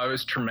 It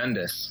was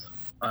tremendous.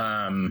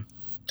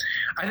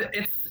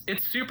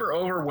 It's super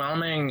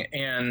overwhelming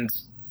and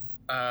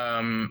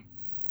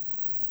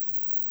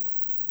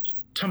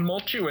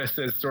tumultuous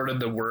is sort of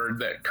the word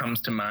that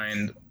comes to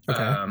mind.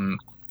 Okay.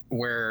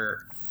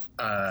 Where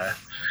I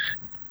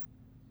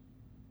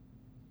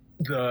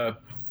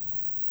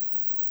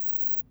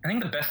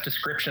think the best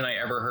description I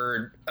ever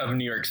heard of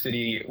New York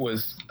City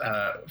was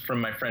from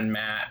my friend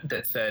Matt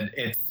that said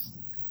it's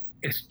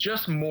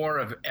just more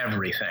of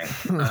everything.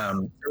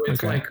 So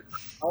it's like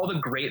all the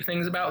great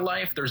things about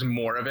life, there's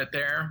more of it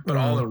there, but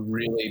all the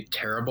really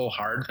terrible,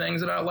 hard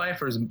things about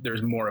life,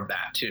 there's more of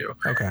that too.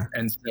 Okay.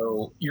 And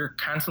so you're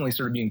constantly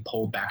sort of being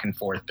pulled back and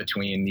forth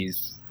between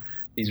these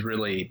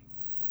really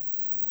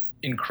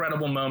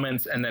incredible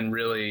moments and then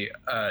really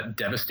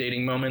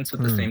devastating moments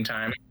at the same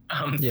time.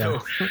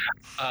 So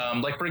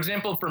like, for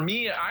example, for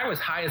me, I was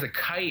high as a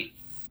kite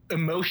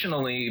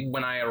emotionally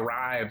when I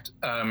arrived,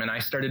 and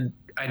I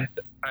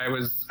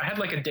had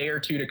like a day or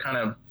two to kind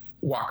of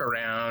walk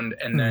around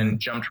and then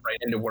jumped right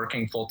into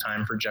working full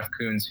time for Jeff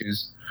Koons,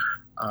 who's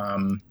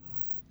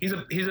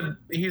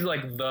he's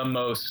like the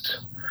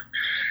most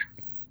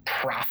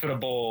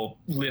profitable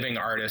living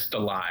artist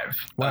alive.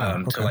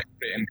 Wow. To like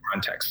put it in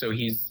context. So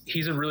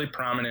he's a really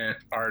prominent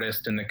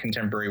artist in the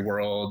contemporary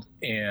world,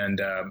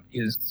 and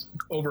he's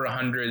over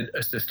 100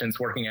 assistants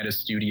working at his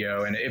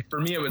studio. And for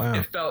me,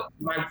 it felt,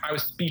 I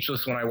was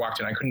speechless when I walked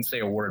in. I couldn't say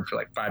a word for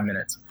like 5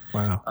 minutes.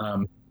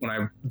 Wow. When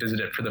I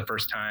visited for the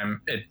first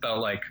time, it felt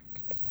like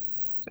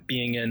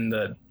being in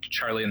the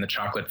Charlie and the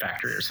Chocolate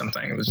Factory or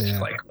something. It was just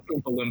like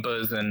Oompa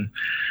Loompas and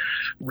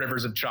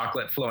rivers of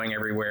chocolate flowing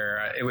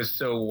everywhere. It was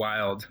so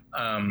wild.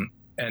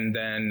 And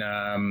then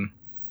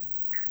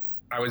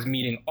I was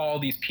meeting all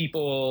these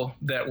people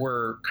that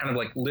were kind of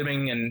like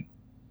living and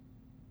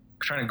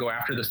trying to go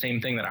after the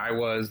same thing that I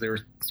was. They were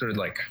sort of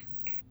like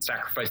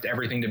sacrificed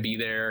everything to be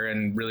there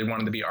and really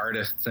wanted to be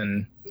artists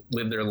and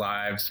live their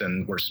lives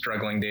and were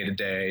struggling day to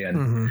day.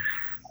 And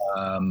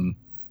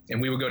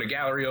and we would go to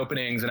gallery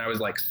openings, and I was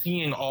like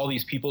seeing all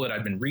these people that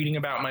I've been reading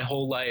about my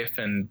whole life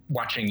and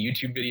watching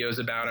YouTube videos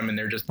about them, and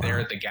they're just there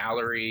at the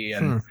gallery.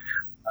 And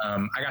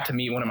I got to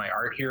meet one of my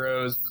art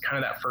heroes kind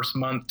of that first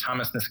month.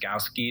 Thomas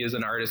Niskowski is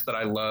an artist that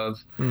I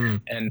love. And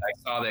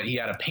I saw that he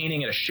had a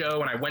painting at a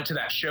show, and I went to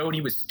that show and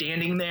he was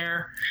standing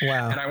there.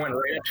 Wow. And I went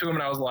right up to him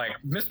and I was like,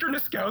 Mr.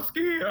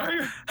 Niskowski,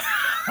 I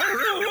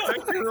really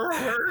like your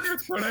work.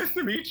 It's so nice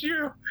to meet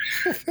you.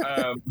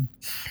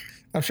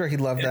 I'm sure he'd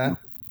love that.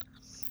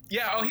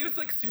 Yeah, he was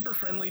like super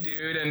friendly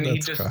dude, and he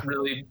just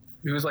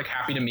he was like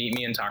happy to meet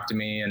me and talk to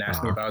me and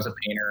ask me if I was a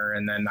painter,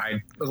 and then I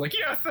was like,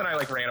 yes, and I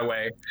like ran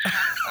away.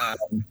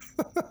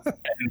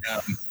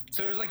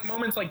 So there's like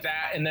moments like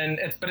that, and then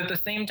but at the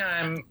same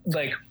time,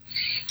 like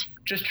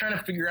just trying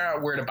to figure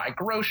out where to buy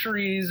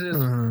groceries is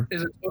a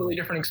totally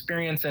different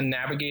experience, and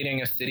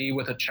navigating a city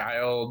with a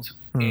child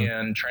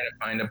and trying to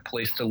find a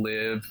place to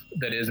live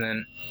that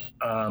isn't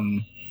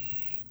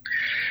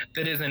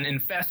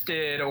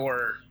infested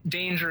or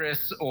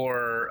dangerous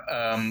or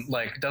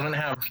like doesn't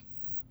have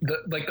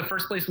the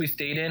first place we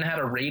stayed in had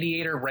a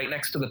radiator right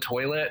next to the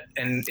toilet,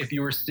 and if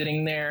you were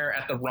sitting there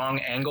at the wrong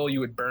angle, you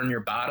would burn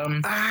your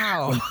bottom.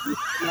 Ow!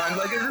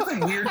 Like there's just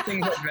like weird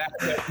things like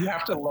that you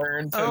have to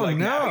learn to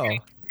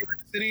navigate the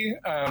city.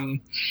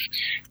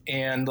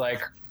 And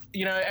like,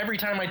 you know, every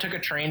time I took a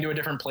train to a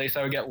different place,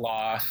 I would get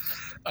lost.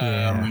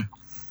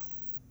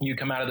 You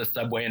come out of the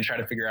subway and try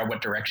to figure out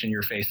what direction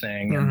you're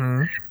facing.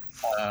 And,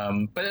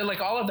 but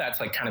like all of that's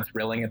like kind of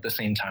thrilling at the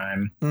same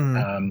time.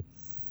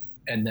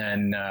 And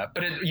then,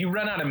 but you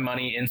run out of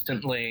money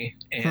instantly,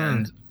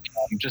 and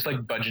just like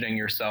budgeting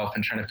yourself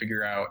and trying to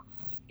figure out,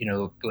 you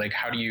know, like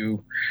how do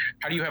you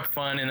have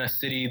fun in a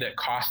city that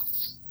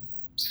costs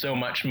so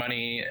much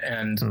money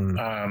and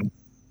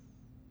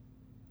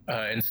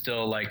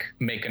still like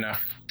make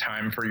enough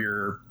time for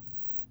your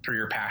for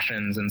your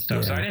passions and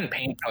stuff. So I didn't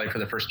paint probably for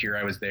the first year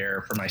I was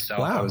there for myself.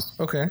 Wow. I was,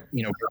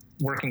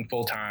 working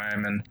full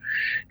time, and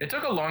it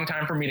took a long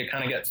time for me to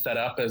kind of get set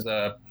up as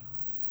a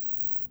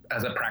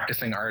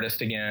practicing artist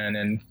again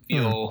and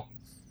feel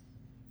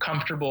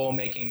comfortable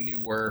making new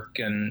work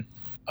and,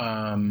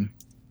 and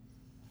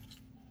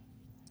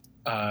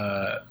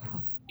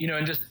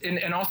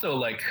also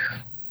like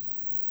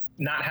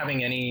not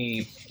having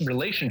any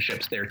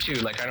relationships there too.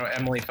 Like I know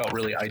Emily felt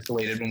really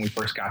isolated when we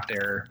first got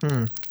there,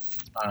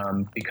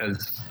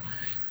 because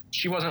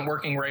she wasn't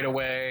working right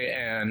away,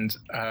 and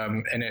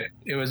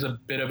it was a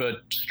bit of a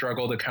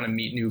struggle to kind of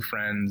meet new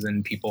friends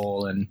and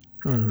people, and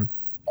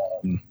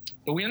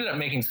but we ended up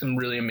making some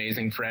really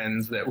amazing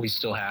friends that we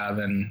still have,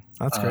 and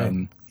that's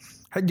great.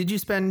 Have you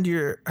spent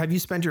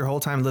your whole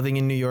time living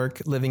in New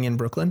York, living in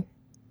Brooklyn?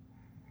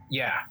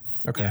 Yeah.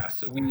 Okay. Yeah.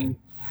 So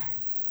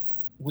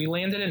we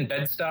landed in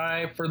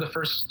Bed-Stuy for the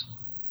first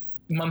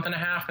month and a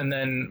half, and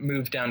then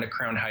moved down to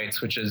Crown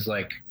Heights, which is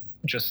like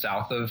just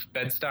south of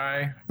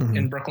Bed-Stuy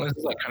in Brooklyn. This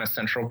is like kind of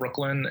central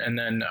Brooklyn. And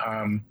then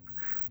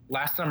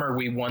last summer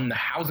we won the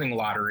housing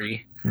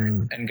lottery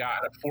and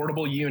got an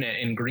affordable unit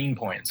in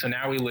Greenpoint. So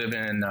now we live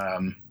in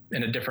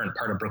a different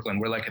part of Brooklyn.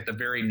 We're like at the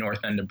very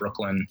north end of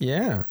Brooklyn.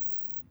 Yeah.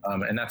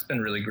 And that's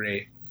been really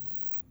great.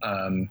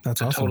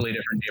 That's a awesome. Totally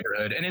different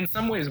neighborhood. And in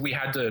some ways we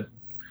had to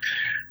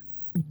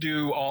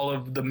do all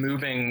of the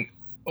moving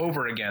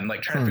over again,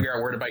 like trying to figure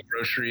out where to buy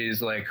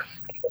groceries, like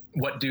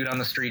what dude on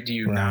the street do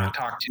you not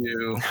talk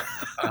to?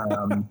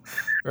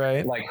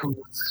 Right. Like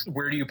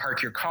where do you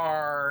park your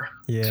car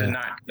to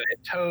not get it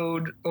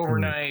towed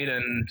overnight?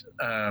 And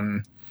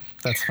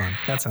that's fun.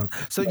 That sounds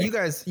so. You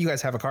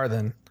guys have a car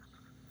then?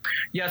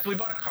 Yeah, so we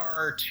bought a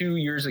car 2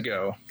 years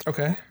ago.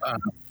 Okay.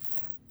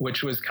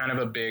 Which was kind of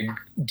a big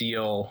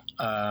deal.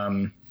 Are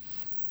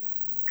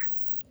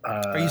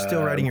you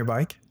still riding your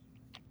bike?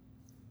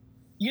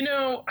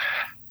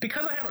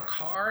 Because I have a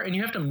car and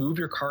you have to move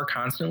your car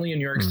constantly in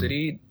New York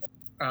City,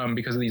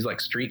 because of these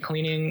like street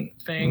cleaning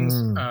things,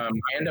 I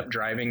end up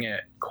driving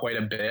it quite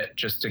a bit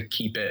just to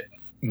keep it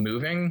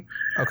moving.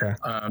 Okay.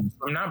 I'm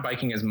not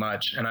biking as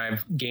much, and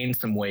I've gained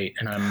some weight,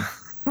 and I'm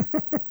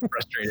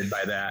frustrated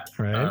by that.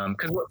 Right.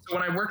 Because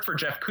when I worked for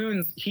Jeff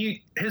Koons,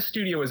 his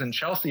studio was in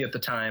Chelsea at the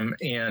time,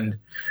 and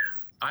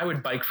I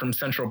would bike from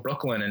central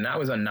Brooklyn, and that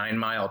was a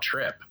 9-mile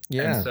trip.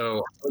 Yeah. And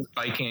so I was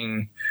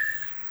biking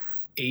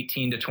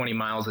 18 to 20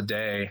 miles a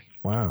day.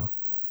 Wow.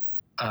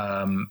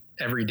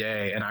 Every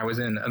day. And I was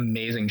in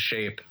amazing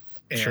shape.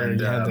 And, sure,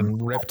 you had them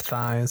ripped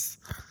thighs.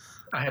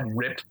 I had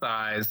ripped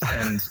thighs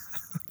and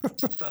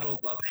subtle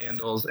love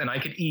handles, and I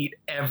could eat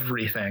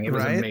everything. It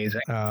was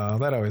amazing. Oh,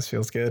 that always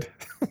feels good.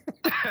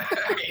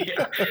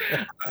 Yeah.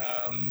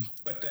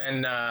 But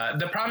then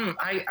the problem,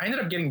 I ended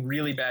up getting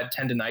really bad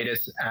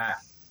tendinitis at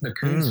the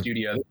Koons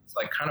studio. It's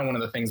like kind of one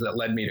of the things that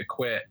led me to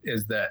quit,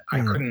 is that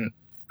I could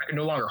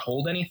no longer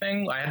hold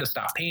anything. I had to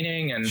stop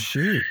painting, and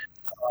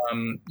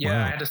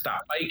I had to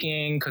stop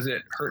biking because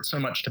it hurt so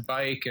much to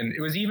bike. And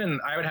it was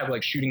I would have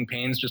like shooting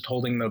pains just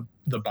holding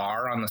the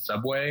bar on the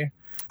subway.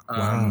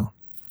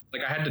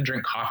 Like I had to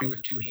drink coffee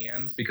with 2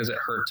 hands because it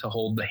hurt to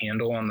hold the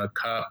handle on the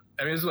cup.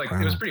 I mean, it was like,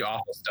 it was pretty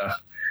awful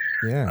stuff.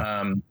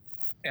 Yeah.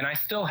 And I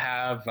still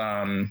have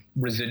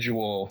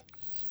residual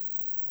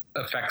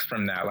effects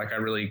from that. Like I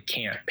really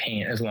can't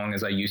paint as long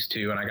as I used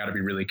to, and I got to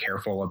be really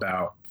careful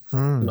about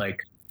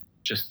like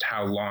just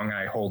how long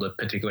I hold a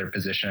particular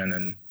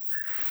position.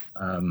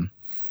 And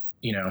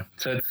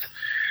so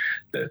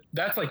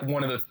that's like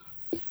one of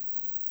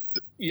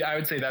I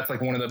would say that's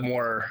like one of the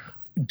more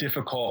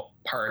difficult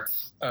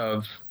parts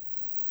of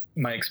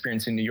my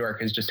experience in New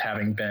York, is just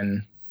having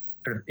been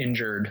sort of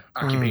injured,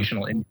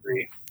 occupational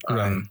injury.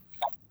 Right.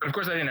 But of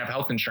course I didn't have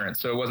health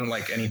insurance, so it wasn't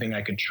like anything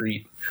I could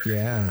treat with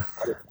a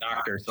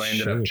doctor. So I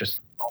ended up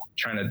just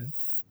trying to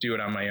do it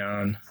on my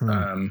own.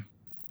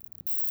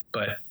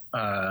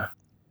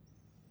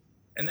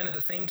 And then at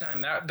the same time,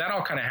 that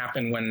all kind of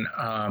happened when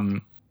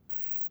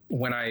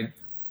I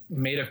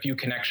made a few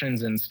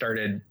connections and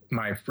started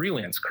my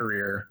freelance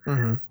career,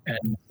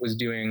 and was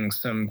doing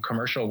some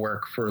commercial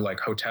work for like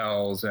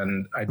hotels.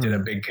 And I did a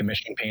big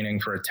commission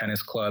painting for a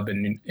tennis club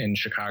in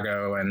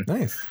Chicago. And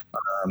nice.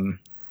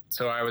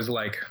 So I was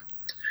like,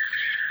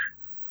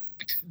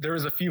 there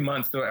was a few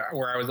months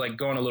where I was like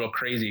going a little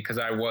crazy, because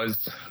I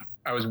was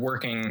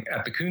working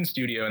at the Koons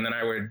studio, and then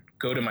I would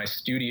go to my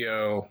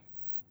studio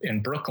in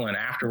Brooklyn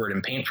afterward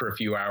and paint for a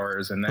few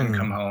hours, and then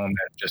come home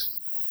and just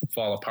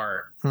fall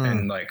apart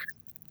and like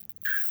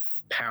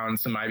pound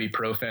some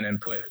ibuprofen and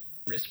put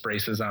wrist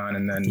braces on,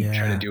 and then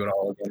try to do it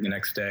all again the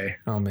next day.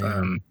 Oh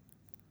man.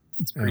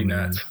 It's pretty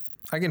nuts.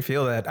 I can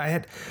feel that.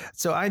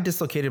 I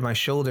dislocated my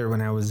shoulder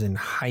when I was in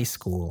high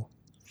school,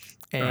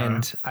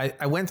 and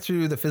I went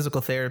through the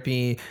physical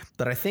therapy,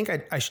 but I think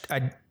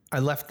I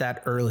left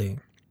that early.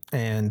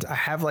 And I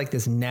have like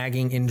this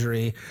nagging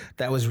injury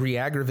that was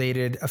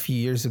re-aggravated a few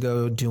years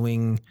ago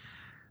doing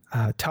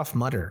Tough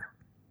Mudder.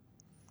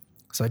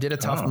 So I did a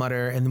Tough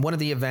Mudder, and one of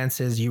the events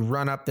is you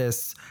run up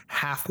this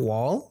half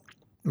wall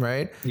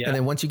right? Yeah. And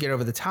then once you get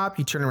over the top,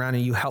 you turn around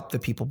and you help the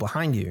people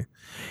behind you.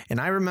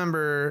 And I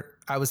remember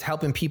I was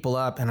helping people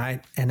up, and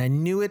I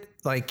knew it.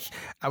 Like,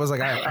 I was like,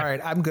 all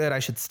right, I'm good. I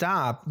should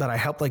stop. But I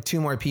helped like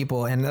 2 more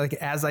people. And like,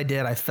 as I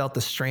did, I felt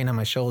the strain on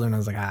my shoulder, and I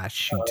was like,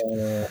 shoot,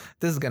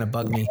 this is going to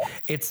bug me.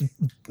 It's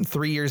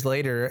 3 years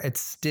later. It's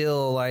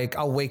still like,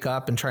 I'll wake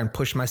up and try and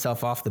push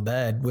myself off the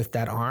bed with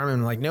that arm. And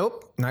I'm like,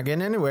 nope, not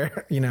getting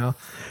anywhere, you know?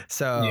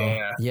 So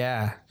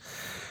yeah.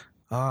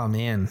 Oh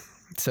man.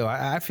 So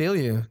I feel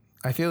you.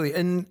 I feel you.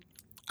 And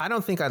I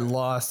don't think I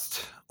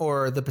lost,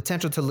 or the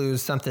potential to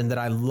lose, something that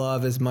I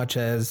love as much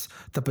as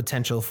the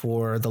potential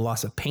for the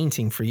loss of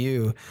painting for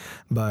you.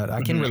 But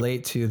I can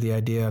relate to the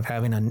idea of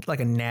having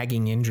a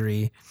nagging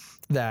injury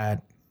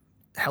that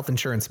health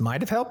insurance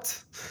might have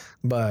helped,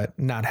 but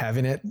not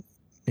having it,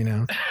 you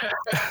know?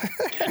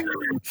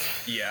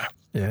 Yeah.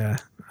 Yeah.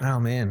 Oh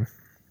man.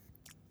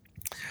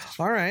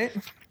 All right.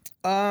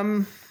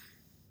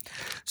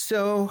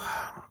 So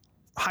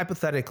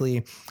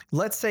hypothetically,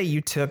 let's say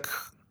you took,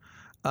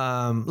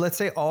 let's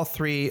say all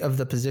 3 of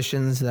the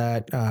positions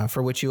that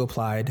for which you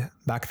applied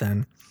back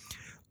then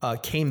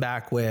came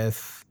back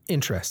with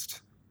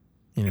interest.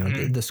 You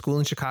know, the school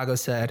in Chicago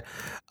said,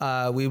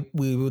 we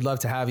would love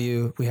to have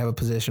you. We have a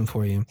position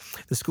for you.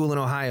 The school in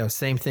Ohio,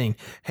 same thing.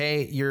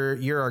 Hey,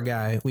 you're our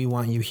guy. We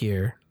want you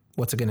here.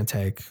 What's it going to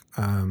take?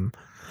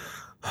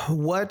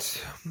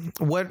 What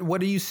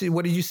do you see?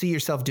 What did you see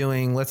yourself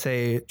doing? Let's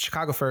say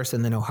Chicago first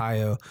and then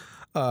Ohio,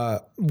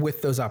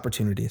 with those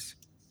opportunities.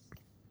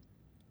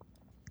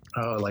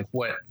 Oh, like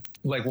what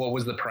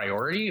was the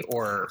priority,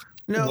 or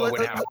no? What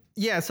would happen?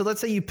 Yeah. So let's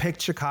say you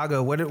picked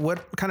Chicago.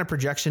 What kind of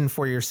projection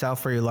for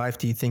yourself, for your life,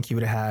 do you think you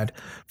would have had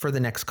for the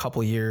next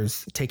couple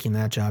years taking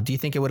that job? Do you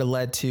think it would have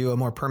led to a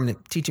more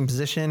permanent teaching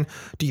position?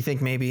 Do you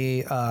think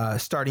maybe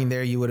starting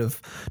there you would have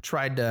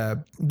tried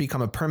to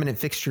become a permanent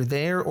fixture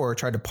there, or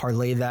tried to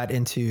parlay that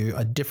into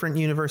a different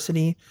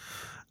university?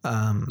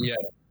 Yeah.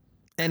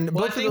 And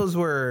both of those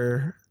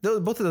were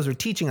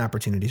teaching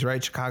opportunities,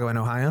 right? Chicago and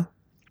Ohio.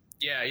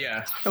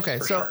 Yeah. Okay.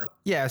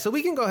 So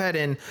we can go ahead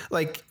and,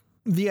 like,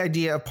 the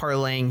idea of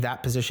parlaying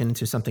that position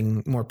into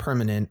something more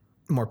permanent,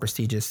 more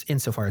prestigious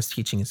insofar as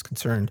teaching is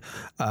concerned,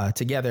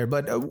 together.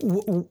 But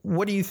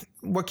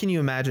what can you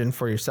imagine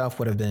for yourself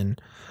would have been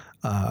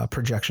a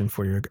projection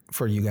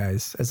for you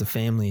guys as a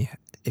family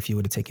if you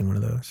would have taken one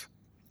of those?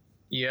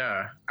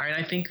 Yeah.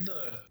 I think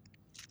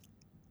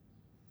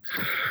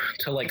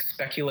to like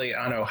speculate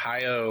on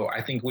Ohio,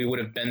 I think we would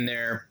have been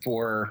there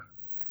for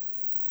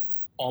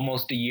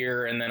almost a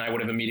year, and then I would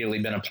have immediately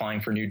been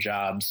applying for new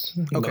jobs,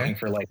 looking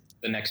for like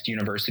the next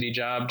university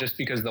job, just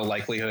because the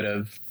likelihood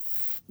of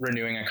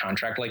renewing a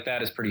contract like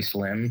that is pretty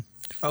slim.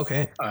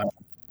 Okay.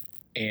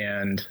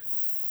 And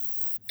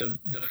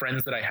the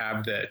friends that I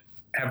have that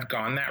have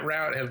gone that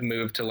route have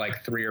moved to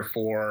like 3 or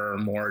 4 or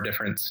more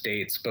different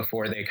states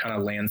before they kind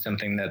of land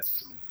something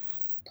that's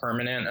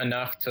permanent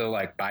enough to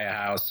like buy a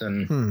house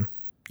and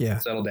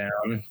settle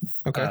down.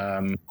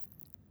 Okay.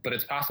 But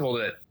it's possible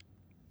that,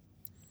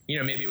 you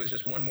know, maybe it was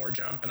just one more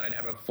jump and I'd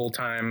have a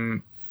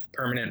full-time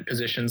permanent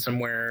position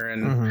somewhere.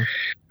 And I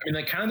mean,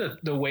 like, kind of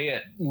the way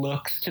it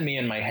looks to me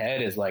in my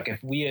head is like,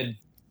 if we had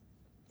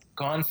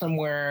gone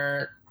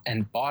somewhere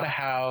and bought a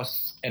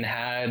house and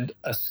had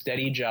a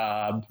steady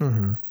job,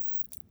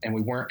 and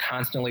we weren't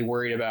constantly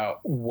worried about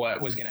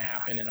what was going to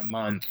happen in a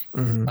month,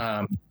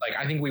 like,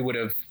 I think we would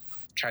have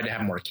tried to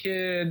have more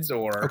kids,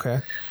 or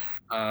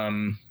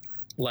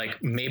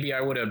like, maybe I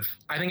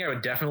think I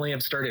would definitely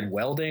have started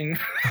welding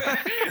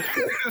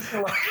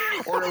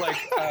or like,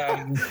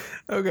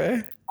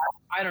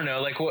 I don't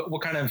know, like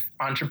what kind of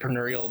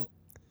entrepreneurial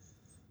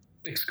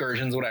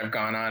excursions would I have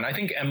gone on? I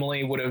think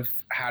Emily would have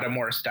had a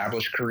more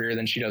established career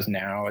than she does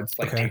now. It's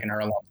like taken her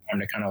a long time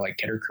to kind of like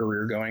get her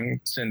career going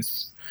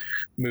since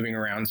moving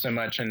around so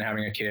much and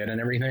having a kid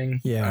and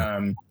everything.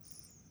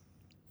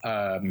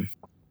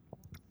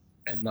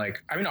 And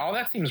like, I mean, all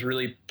that seems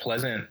really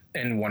pleasant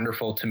and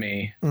wonderful to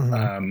me.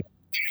 And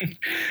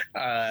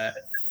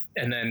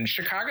then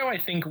Chicago, I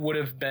think, would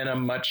have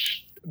been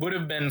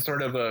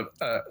sort of a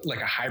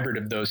hybrid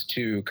of those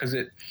two, because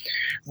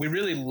we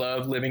really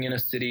love living in a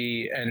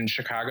city, and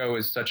Chicago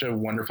is such a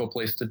wonderful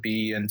place to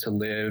be and to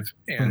live.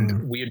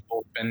 And we had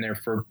both been there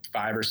for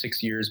 5 or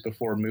 6 years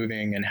before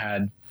moving and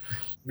had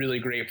really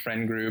great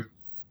friend group,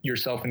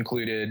 yourself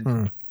included.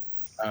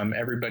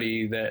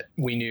 Everybody that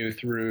we knew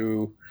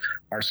through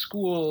our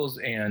schools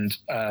and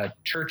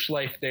church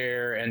life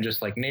there, and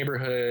just like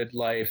neighborhood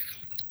life.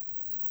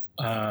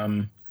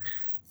 I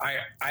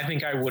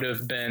think I would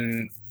have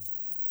been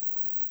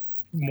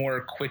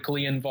more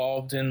quickly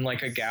involved in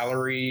like a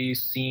gallery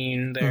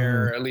scene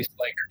there, at least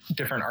like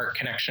different art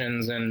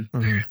connections, and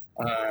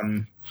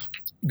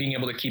being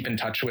able to keep in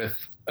touch with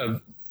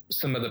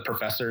some of the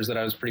professors that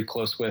I was pretty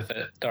close with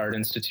at the Art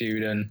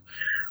Institute. And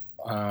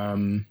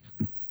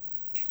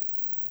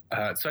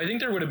so I think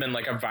there would have been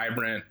like a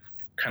vibrant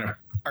kind of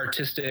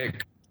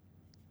artistic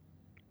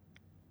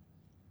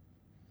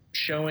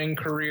showing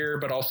career,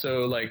 but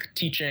also like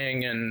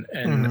teaching and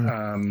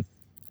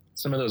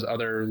some of those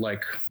other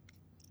like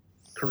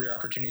career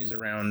opportunities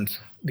around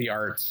the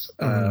arts,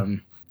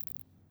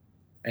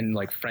 and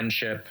like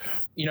friendship.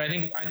 You know, I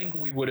think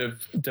we would have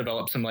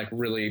developed some like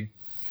really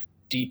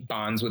deep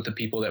bonds with the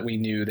people that we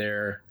knew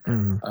there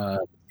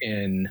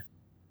in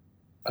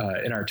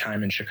our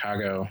time in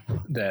Chicago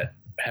that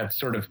have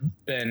sort of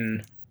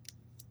been,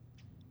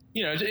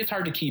 you know, it's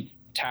hard to keep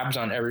tabs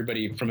on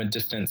everybody from a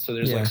distance. So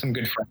there's like some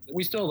good friends that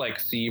we still like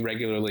see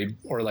regularly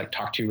or like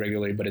talk to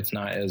regularly, but it's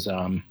not as,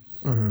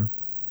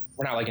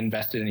 we're not like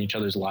invested in each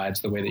other's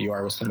lives the way that you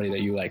are with somebody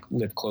that you like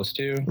live close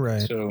to.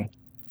 Right. So,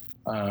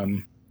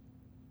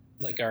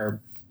 like our,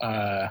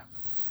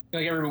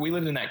 like everybody, we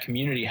lived in that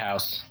community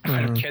house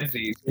kind of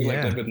Kedzie. We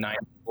like lived with 9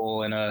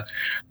 people in a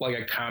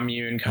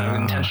commune, kind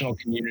of intentional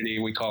community,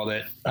 we called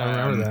it. I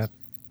remember that.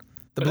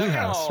 The Blue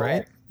House,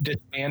 right?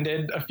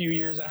 Disbanded a few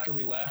years after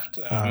we left.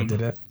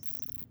 Did it?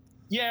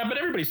 Yeah, but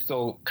everybody's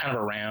still kind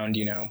of around,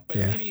 you know. But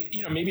maybe,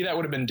 you know, maybe that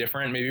would have been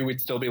different. Maybe we'd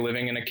still be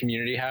living in a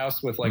community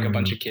house with like a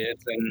bunch of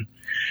kids and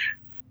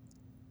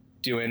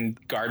doing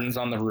gardens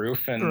on the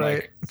roof and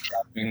like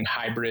driving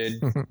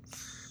hybrid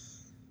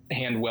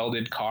hand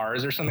welded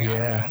cars or something.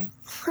 Yeah.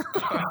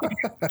 I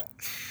don't know.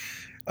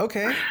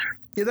 Okay.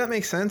 Yeah, that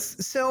makes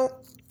sense. So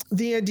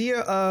the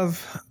idea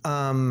of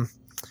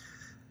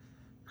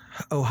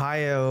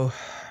Ohio,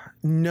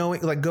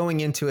 knowing, like going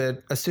into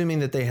it, assuming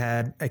that they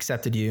had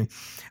accepted you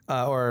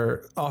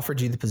or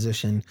offered you the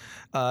position,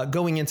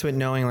 going into it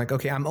knowing like,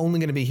 okay, I'm only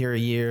going to be here a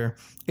year.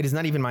 It is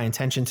not even my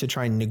intention to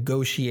try and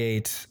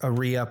negotiate a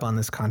re-up on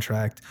this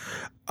contract.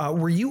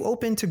 Were you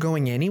open to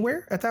going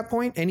anywhere at that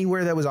point?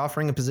 Anywhere that was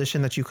offering a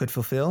position that you could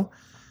fulfill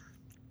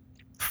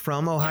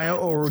from Ohio?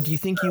 Or do you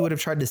think you would have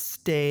tried to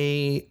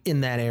stay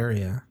in that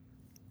area?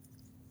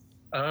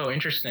 Oh,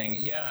 interesting.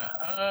 Yeah.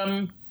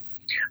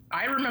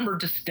 I remember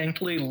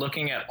distinctly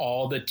looking at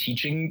all the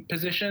teaching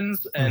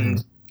positions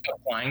and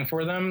applying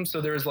for them.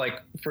 So there's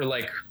like, for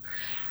like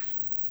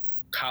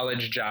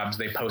college jobs,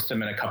 they post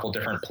them in a couple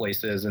different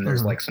places, and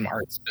there's like some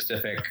art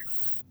specific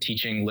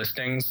teaching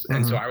listings.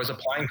 And so I was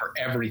applying for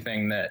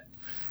everything that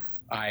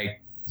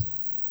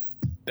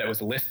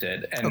was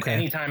listed. And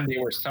anytime they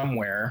were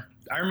somewhere,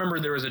 I remember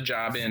there was a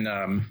job in,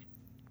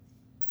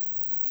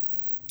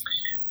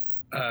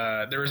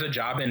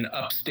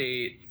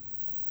 upstate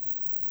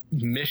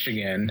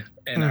Michigan,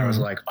 and I was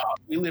like, oh,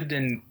 we lived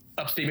in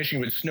upstate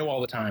Michigan with snow all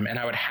the time, and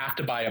I would have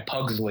to buy a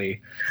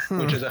Pugsley,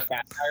 which is a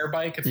fat tire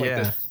bike. It's like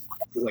this,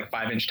 like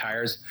 5-inch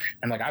tires,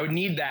 and like I would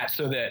need that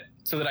so that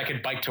I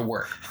could bike to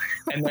work.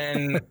 And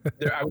then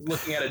I was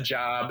looking at a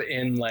job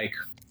in like,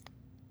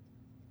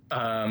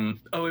 I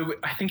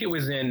think it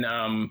was in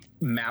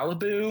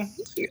Malibu.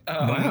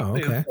 Wow,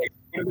 okay.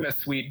 It would have been a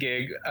sweet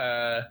gig.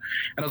 And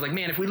I was like,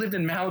 man, if we lived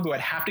in Malibu, I'd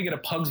have to get a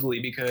Pugsley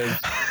because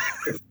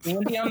it's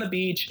sandy on the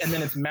beach and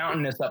then it's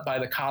mountainous up by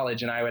the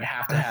college, and I would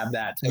have to have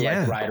that to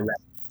like ride around.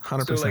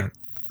 100%. So like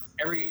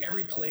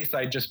every place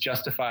I just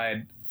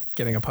justified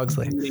getting a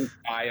Pugsley.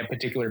 Buy a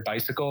particular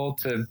bicycle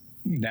to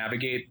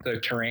navigate the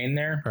terrain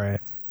there. Right.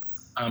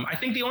 I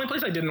think the only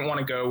place I didn't want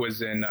to go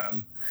was in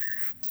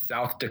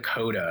South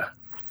Dakota.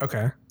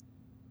 Okay.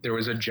 There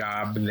was a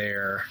job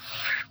there,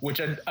 which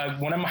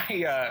one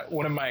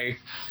of my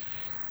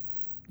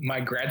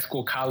grad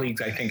school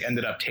colleagues, I think,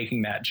 ended up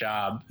taking that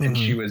job, and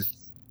she was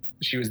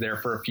there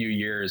for a few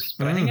years,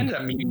 but I think ended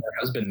up meeting her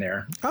husband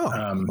there. Oh,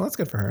 well, that's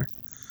good for her.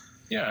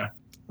 Yeah.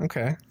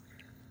 Okay.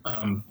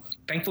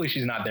 Thankfully,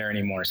 she's not there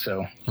anymore.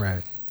 So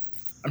right.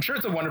 I'm sure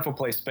it's a wonderful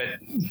place, but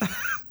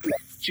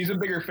she's a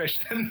bigger fish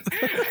than.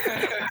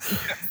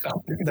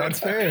 That's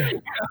fair.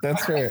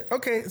 That's fair.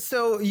 Okay,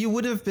 so you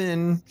would have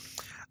been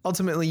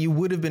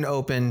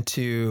open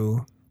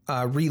to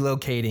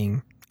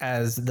relocating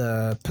as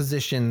the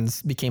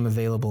positions became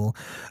available,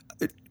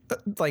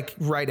 like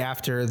right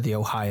after the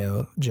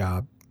Ohio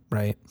job,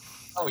 right?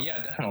 Oh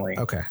yeah, definitely.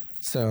 Okay.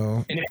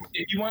 So, and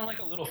if you want like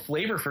a little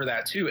flavor for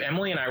that too,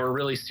 Emily and I were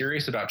really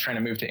serious about trying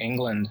to move to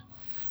England.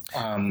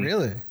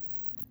 Really?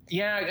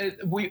 Yeah,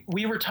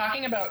 we were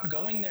talking about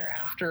going there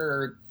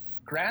after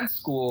grad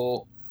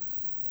school.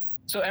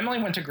 So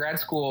Emily went to grad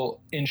school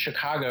in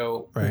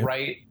Chicago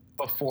right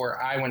before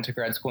I went to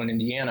grad school in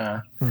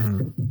Indiana,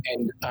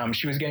 and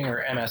she was getting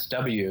her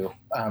MSW,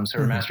 so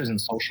her master's in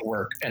social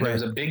work, and there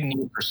was a big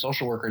need for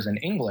social workers in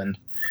England.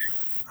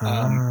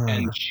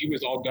 And she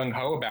was all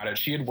gung-ho about it.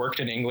 She had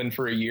worked in England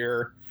for a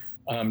year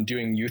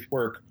doing youth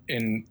work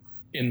in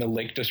the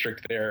Lake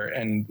District there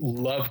and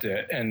loved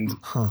it. And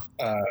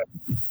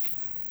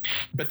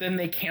but then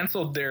they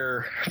canceled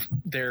their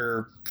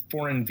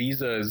foreign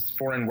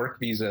work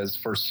visas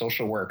for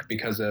social work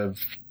because of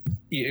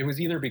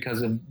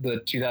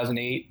the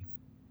 2008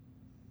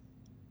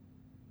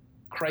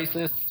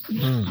 crisis,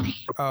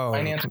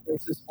 financial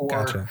crisis,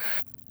 or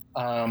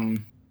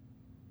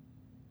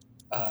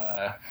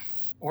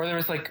or there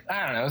was like,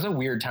 I don't know, it was a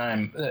weird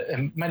time.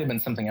 It might have been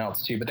something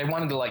else too, but they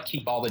wanted to like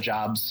keep all the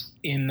jobs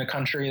in the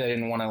country. They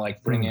didn't want to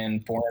like bring in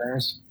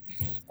foreigners.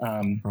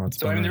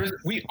 So I mean,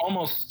 we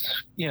almost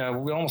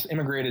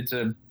immigrated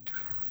to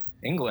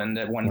England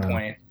at one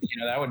point.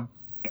 You know,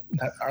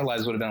 our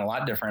lives would have been a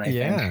lot different. I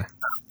think.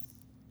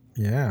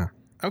 Yeah.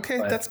 Okay.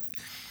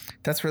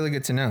 That's really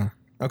good to know.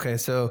 Okay.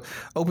 So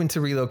open to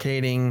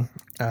relocating.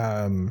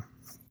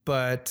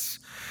 But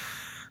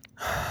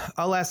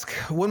I'll ask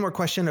one more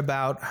question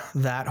about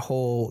that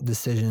whole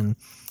decision.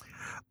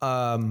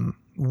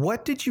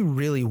 What did you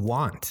really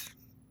want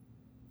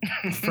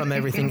from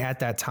everything at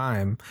that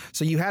time?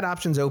 So you had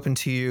options open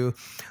to you.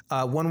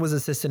 One was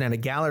assistant at a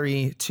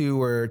gallery. Two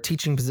were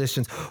teaching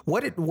positions.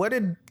 What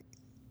did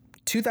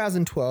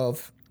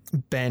 2012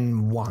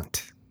 Ben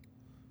want?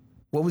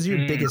 What was your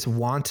biggest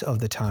want of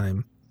the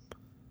time?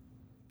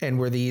 And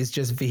were these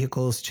just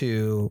vehicles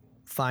to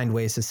find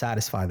ways to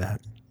satisfy that?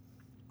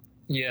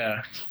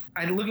 Yeah.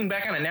 Looking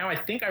back on it now, I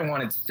think I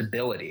wanted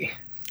stability.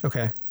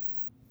 Okay.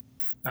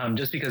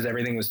 Just because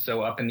everything was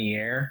so up in the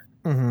air.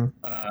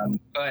 Mm-hmm.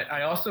 But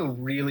I also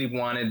really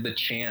wanted the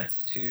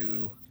chance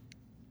to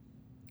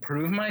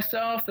prove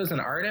myself as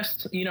an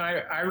artist. You know,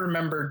 I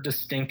remember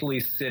distinctly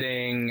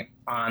sitting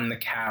on the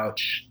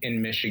couch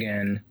in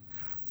Michigan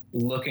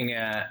looking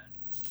at,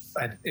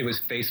 it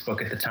was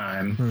Facebook at the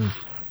time,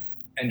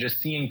 and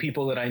just seeing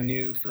people that I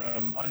knew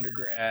from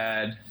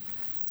undergrad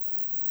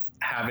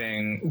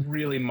having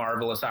really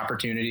marvelous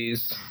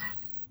opportunities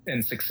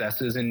and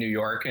successes in New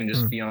York, and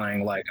just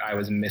feeling like I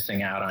was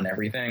missing out on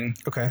everything.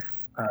 Okay.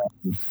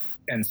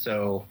 And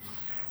so,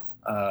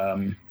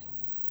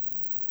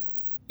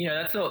 you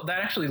know, that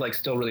actually like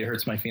still really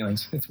hurts my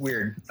feelings. It's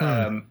weird.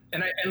 And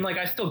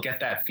I still get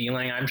that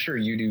feeling. I'm sure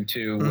you do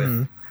too.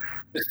 With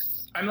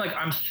this,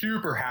 I'm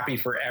super happy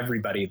for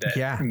everybody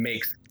that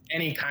makes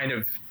any kind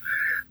of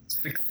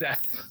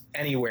success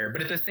anywhere.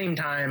 But at the same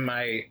time,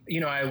 I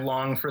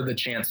long for the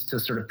chance to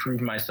sort of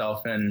prove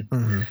myself and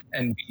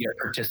be a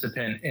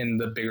participant in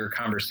the bigger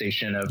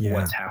conversation of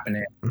what's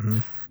happening.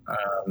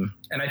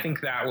 And I think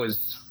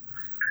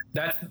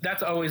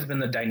that's always been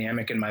the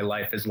dynamic in my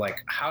life, is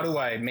like, how do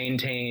I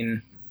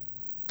maintain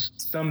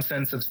some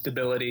sense of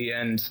stability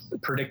and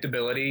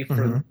predictability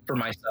for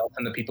myself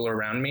and the people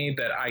around me,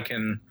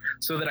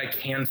 so that I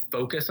can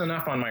focus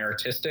enough on my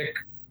artistic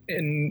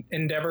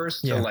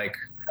endeavors to like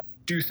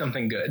do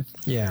something good.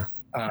 Yeah.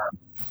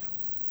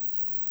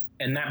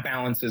 And that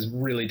balance is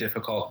really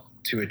difficult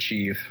to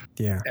achieve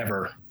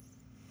ever.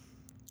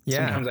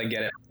 Yeah. Sometimes I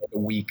get it for a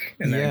week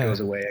and then it goes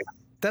away.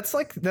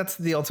 That's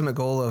the ultimate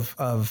goal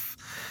of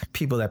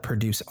people that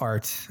produce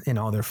art in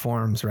all their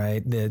forms,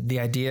 right? The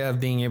idea of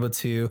being able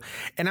to,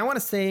 and I want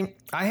to say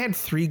I had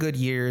 3 good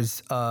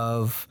years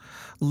of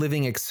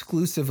living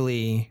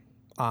exclusively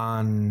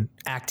on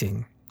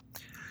acting.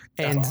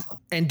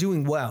 And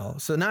doing well.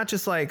 So not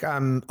just like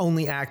I'm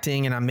only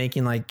acting and I'm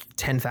making like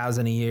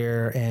 $10,000 a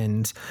year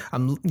and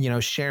I'm,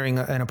 sharing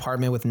an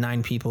apartment with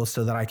 9 people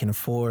so that I can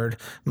afford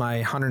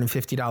my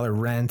 $150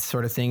 rent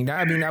sort of thing.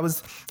 I mean, I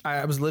was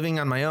living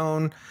on my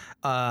own.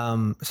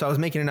 So I was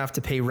making enough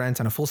to pay rent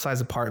on a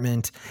full-size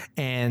apartment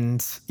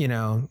and,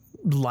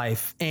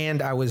 life.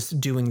 And I was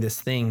doing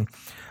this thing.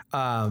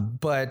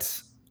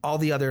 But all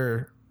the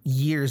other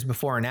years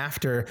before and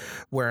after,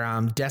 where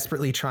I'm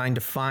desperately trying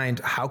to find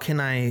how can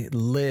I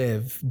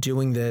live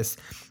doing this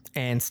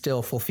and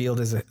still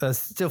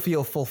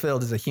feel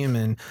fulfilled as a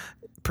human,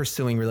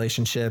 pursuing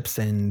relationships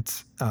and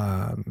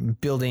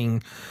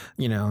building,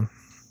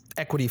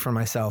 equity for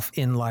myself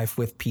in life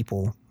with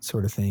people,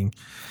 sort of thing.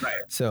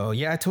 Right. So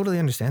yeah, I totally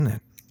understand that.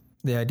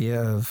 The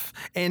idea of,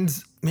 and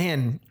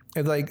man,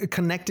 like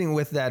connecting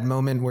with that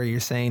moment where you're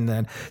saying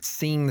that,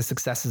 seeing the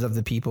successes of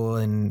the people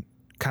and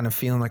kind of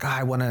feeling like,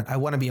 I want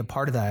to be a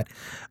part of that.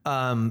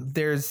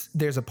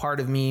 There's a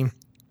part of me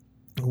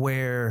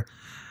where,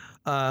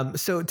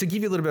 so to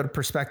give you a little bit of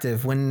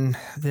perspective, when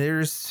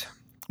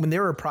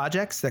there are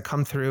projects that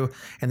come through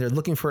and they're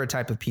looking for a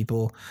type of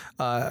people,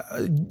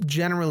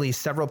 generally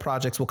several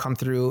projects will come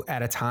through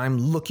at a time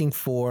looking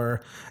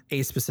for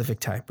a specific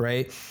type,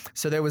 right?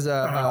 So there was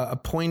a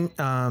point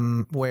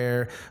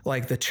where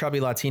like the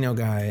chubby Latino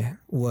guy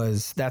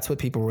that's what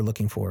people were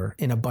looking for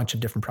in a bunch of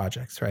different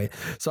projects, right?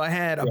 So I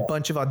had a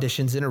bunch of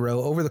auditions in a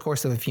row over the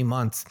course of a few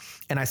months,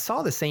 and I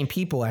saw the same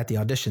people at the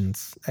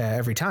auditions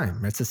every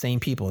time. It's the same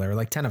people. There were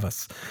like 10 of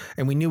us,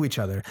 and we knew each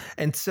other.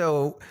 And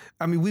so,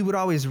 I mean, we would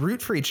always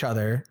root for each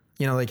other,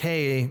 like,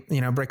 hey,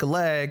 break a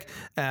leg.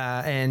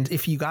 And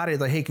if you got it,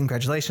 like, hey,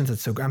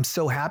 congratulations. I'm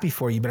so happy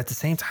for you. But at the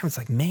same time, it's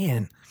like,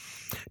 man,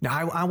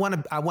 now I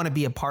want to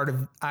be a part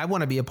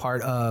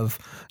of,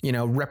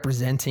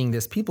 representing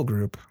this people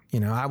group.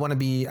 I want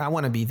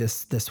to be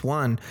this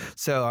one.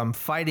 So I'm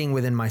fighting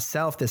within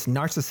myself, this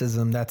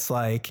narcissism that's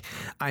like,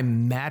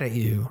 I'm mad at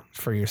you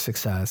for your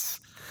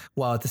success,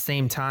 while at the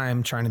same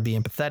time trying to be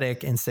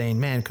empathetic and saying,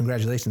 man,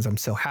 congratulations. I'm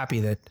so happy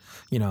that,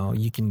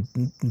 you can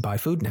buy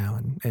food now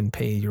and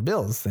pay your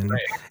bills.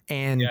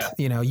 And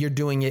you're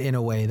doing it in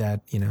a way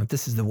that,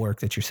 this is the work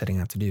that you're setting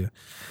out to do.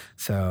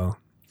 So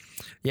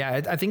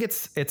yeah, I think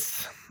it's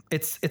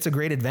a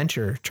great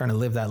adventure trying to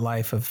live that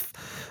life of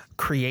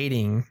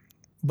creating,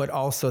 but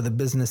also the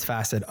business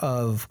facet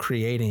of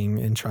creating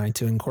and trying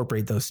to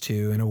incorporate those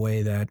two in a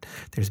way that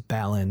there's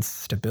balance,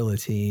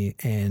 stability,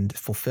 and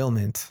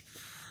fulfillment.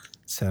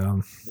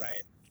 So,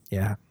 right.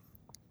 Yeah.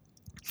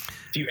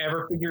 If you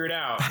ever figure it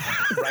out,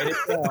 write it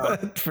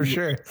down. For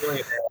sure.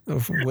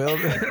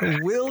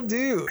 Will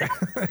do.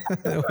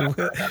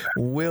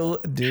 Will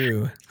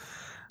do.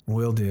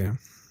 Will do.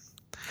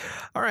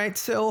 All right.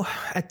 So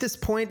at this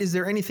point, is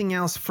there anything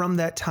else from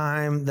that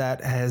time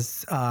that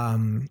has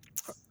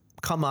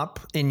come up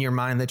in your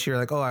mind that you're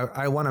like, oh,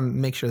 I want to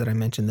make sure that I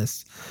mention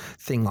this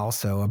thing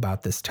also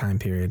about this time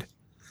period,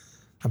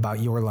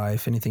 about your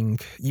life, anything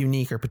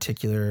unique or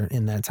particular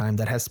in that time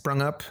that has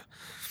sprung up?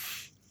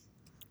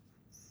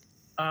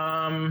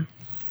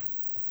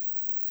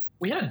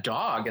 We had a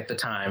dog at the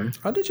time.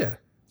 Oh, did you?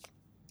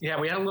 Yeah,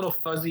 we had a little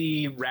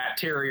fuzzy rat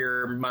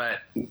terrier mutt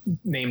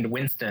named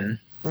Winston.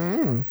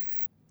 Mm.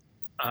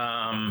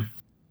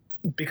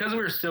 Because we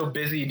were so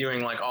busy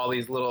doing like all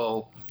these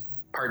little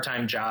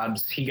part-time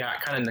jobs, he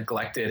got kind of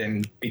neglected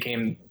and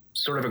became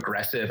sort of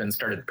aggressive and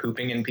started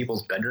pooping in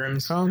people's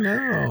bedrooms. Oh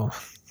no.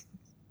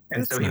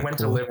 And so he went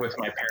to live with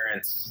my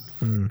parents,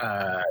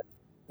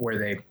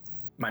 where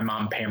my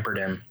mom pampered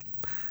him.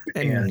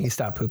 And he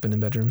stopped pooping in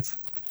bedrooms.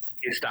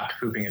 He stopped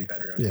pooping in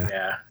bedrooms.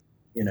 Yeah.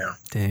 You know.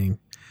 Dang.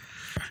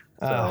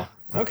 So.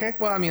 Okay.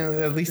 Well, I mean,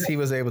 at least he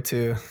was able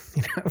to,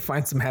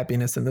 find some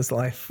happiness in this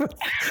life.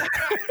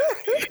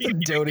 a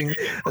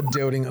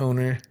doting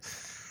owner.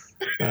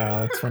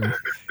 That's funny.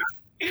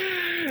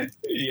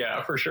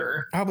 Yeah, for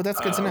sure. Oh, but that's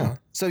good to know.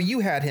 So you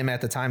had him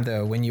at the time,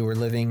 though, when you were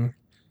living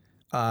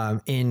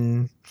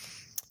in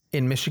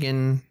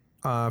Michigan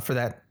for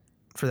that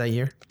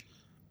year?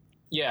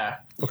 Yeah.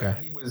 Okay.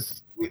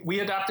 Yeah,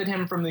 we adopted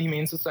him from the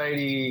Humane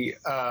Society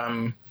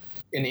in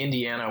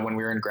Indiana when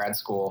we were in grad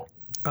school.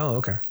 Oh,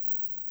 okay.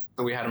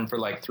 So we had him for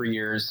like 3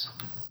 years,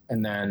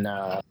 and then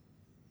kind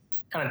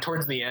of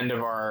towards the end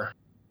of our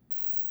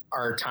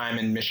time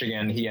in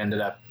Michigan, he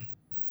ended up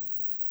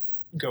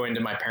going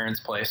to my parents'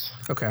 place.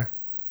 Okay.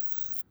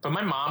 But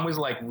my mom was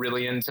like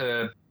really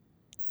into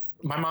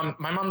my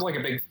mom's like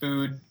a big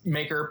food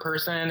maker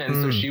person, and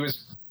so she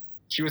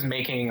was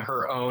making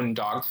her own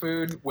dog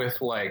food with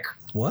like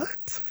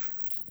what?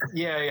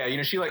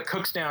 Yeah. She like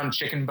cooks down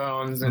chicken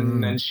bones,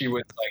 and then she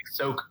would like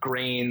soak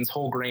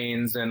whole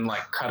grains, and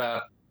like cut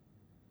up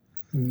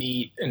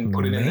meat and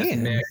put it in this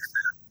mix.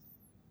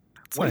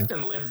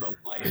 Winston lived the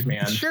life,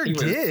 man. Sure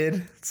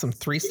did. Some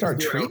 3-star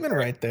treatment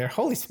right there.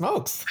 Holy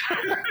smokes.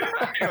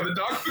 The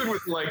dog food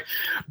was like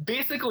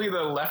basically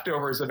the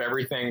leftovers of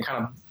everything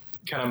kind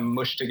of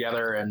mushed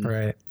together, and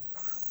right,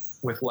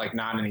 with like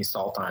not any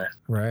salt on it.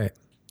 Right.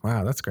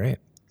 Wow, that's great.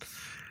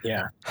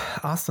 Yeah.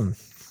 Awesome.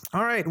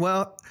 All right.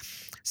 Well,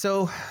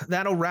 so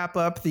that'll wrap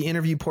up the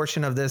interview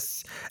portion of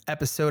this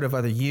episode of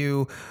Other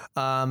You.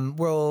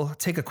 We'll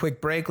take a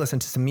quick break, listen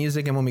to some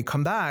music, and when we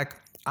come back,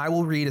 I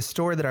will read a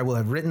story that I will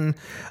have written,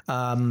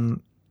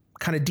 kind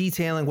of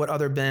detailing what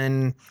Other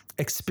Ben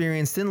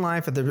experienced in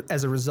life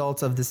as a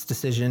result of this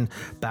decision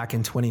back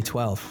in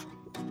 2012.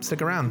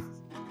 Stick around.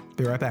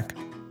 Be right back.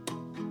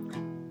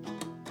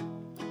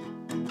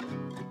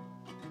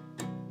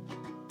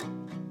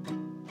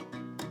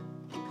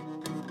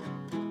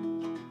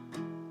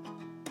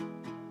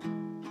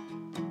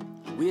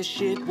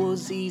 Wish it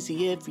was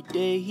easy every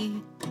day.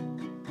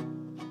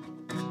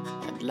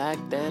 I'd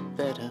like that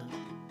better.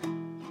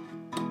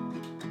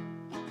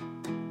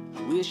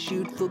 Wish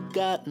you'd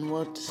forgotten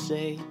what to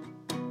say.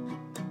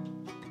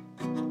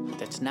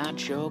 That's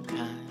not your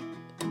kind.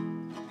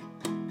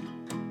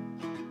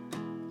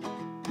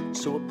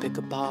 So I pick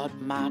apart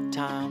my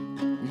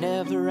time,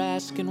 never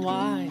asking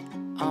why.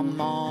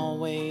 I'm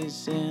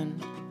always in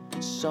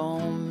so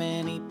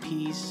many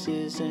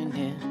pieces, and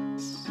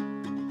it's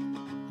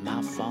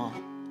my fault.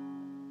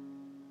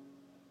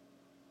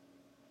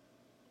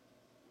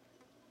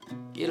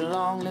 Get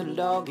along, little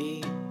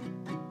doggy,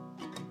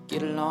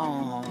 get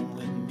along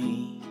with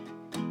me.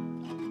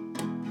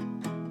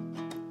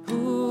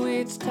 Ooh,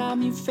 it's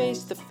time you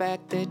face the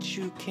fact that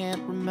you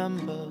can't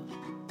remember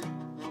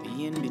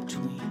the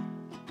in-between.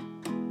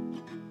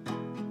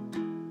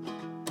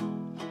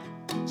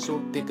 So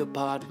pick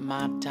apart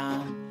my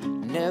time,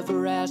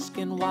 never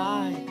asking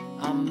why.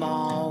 I'm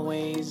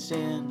always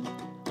in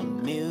a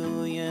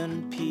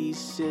million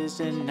pieces,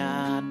 and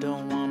I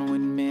don't want to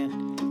admit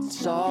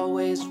it's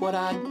always what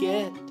I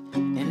get,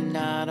 and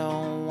I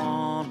don't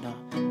wanna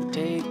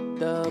take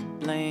the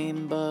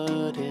blame,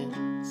 but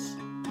it's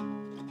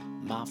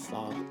my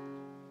fault.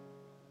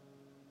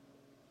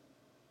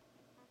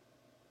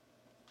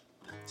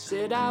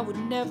 Said I would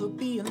never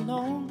be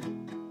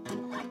alone,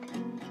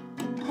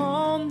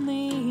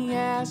 only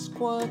ask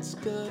what's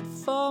good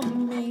for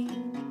me.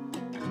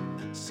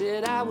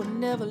 Said I would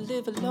never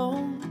live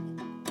alone,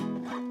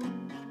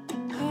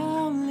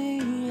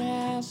 only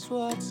ask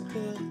what's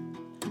good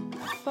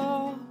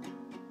for.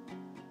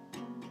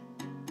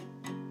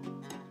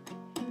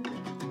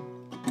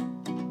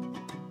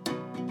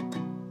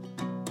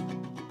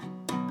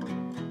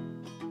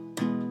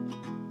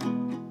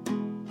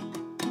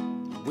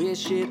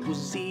 Wish it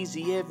was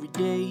easy every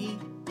day,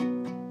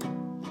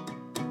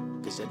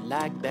 'cause I'd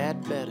like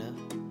that better.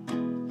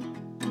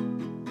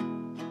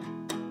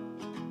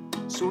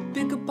 So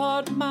pick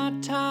apart my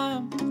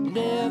time,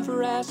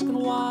 never asking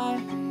why.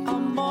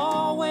 I'm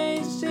all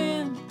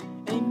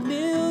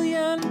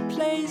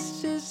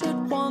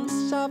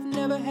 'cause I've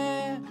never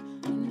had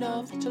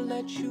enough to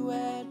let you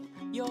add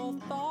your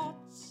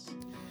thoughts.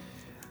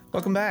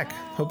 Welcome back.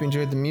 Hope you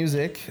enjoyed the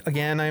music.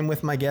 Again, I'm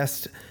with my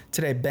guest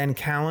today, Ben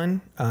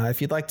Cowan.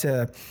 If you'd like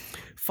to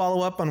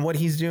follow up on what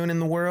he's doing in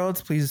the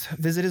world, please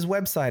visit his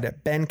website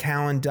at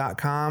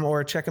bencowan.com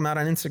or check him out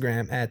on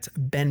Instagram at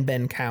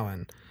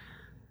bencowan.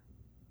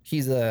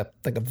 He's a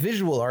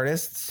visual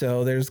artist,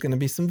 so there's going to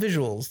be some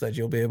visuals that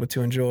you'll be able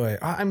to enjoy.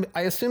 I'm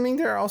assuming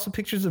there are also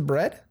pictures of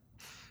bread.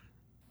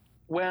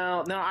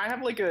 Well, no, I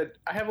have like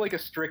a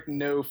strict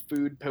no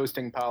food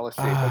posting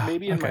policy, but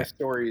maybe in my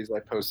stories I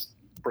post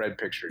bread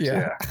pictures.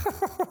 Yeah.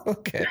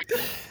 Okay.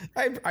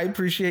 I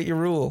appreciate your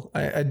rule.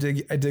 I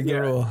dig the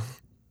rule.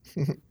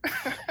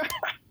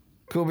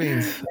 Cool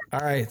beans. All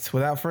right.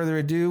 Without further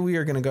ado, we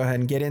are going to go ahead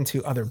and get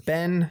into Other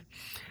Ben.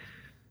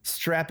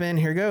 Strap in.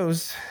 Here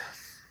goes.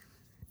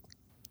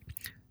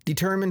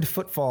 Determined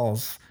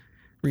footfalls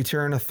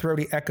return a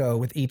throaty echo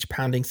with each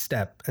pounding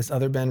step as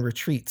Other Ben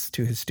retreats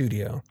to his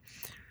studio.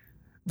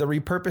 The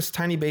repurposed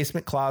tiny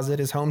basement closet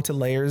is home to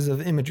layers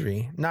of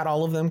imagery, not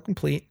all of them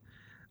complete.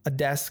 A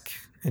desk,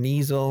 an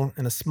easel,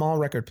 and a small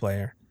record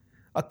player.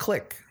 A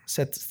click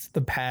sets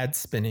the pad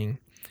spinning.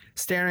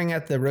 Staring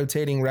at the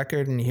rotating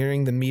record and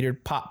hearing the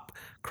metered pop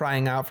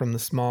crying out from the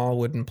small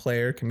wooden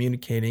player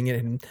communicating it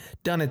had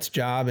done its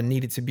job and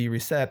needed to be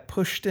reset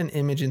pushed an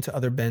image into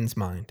Other Ben's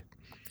mind.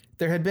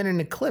 There had been an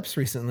eclipse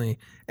recently,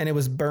 and it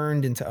was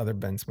burned into Other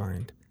Ben's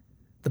mind.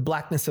 The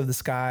blackness of the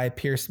sky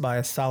pierced by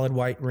a solid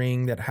white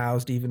ring that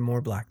housed even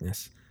more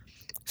blackness.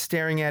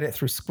 Staring at it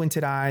through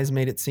squinted eyes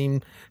made it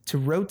seem to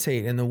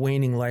rotate in the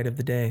waning light of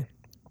the day.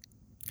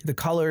 The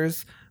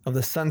colors of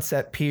the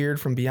sunset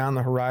peered from beyond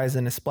the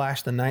horizon and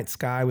splashed the night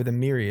sky with a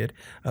myriad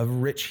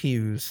of rich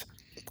hues.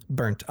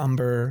 Burnt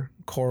umber,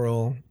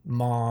 coral,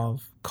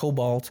 mauve,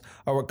 cobalt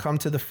are what come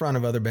to the front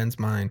of Other Ben's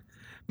mind.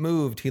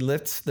 Moved, he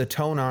lifts the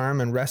tone arm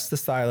and rests the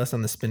stylus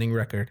on the spinning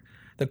record.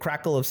 The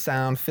crackle of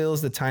sound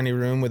fills the tiny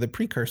room with a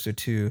precursor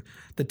to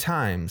the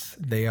times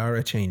they are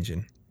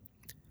a-changin'.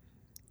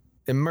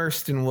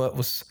 Immersed in what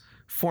was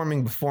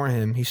forming before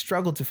him, he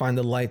struggled to find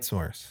the light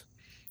source.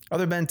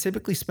 Other Ben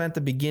typically spent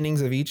the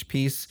beginnings of each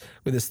piece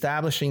with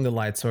establishing the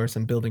light source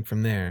and building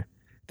from there.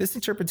 This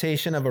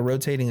interpretation of a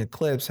rotating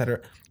eclipse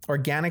had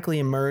organically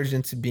emerged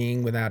into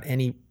being without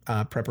any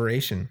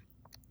preparation.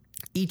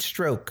 Each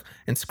stroke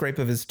and scrape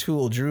of his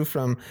tool drew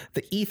from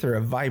the ether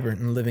a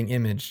vibrant and living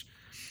image.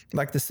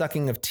 Like the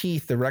sucking of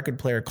teeth, the record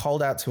player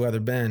called out to Other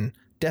Ben,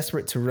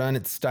 desperate to run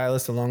its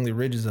stylus along the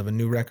ridges of a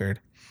new record.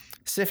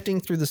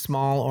 Sifting through the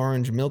small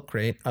orange milk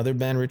crate, Other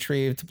Ben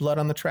retrieved blood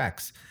on the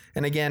tracks,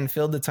 and again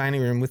filled the tiny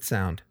room with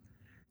sound.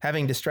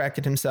 Having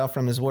distracted himself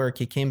from his work,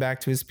 he came back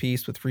to his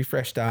piece with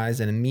refreshed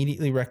eyes and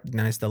immediately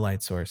recognized the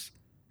light source.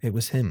 It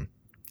was him.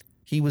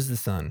 He was the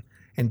sun,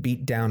 and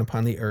beat down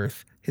upon the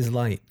earth, his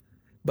light.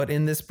 But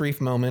in this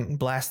brief moment,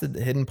 blasted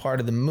the hidden part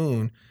of the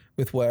moon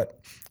with what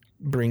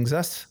brings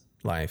us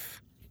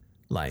life,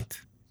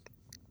 light.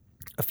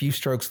 A few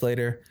strokes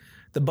later,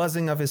 the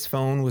buzzing of his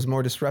phone was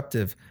more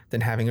disruptive than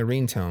having a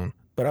ringtone,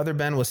 but Other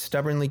Ben was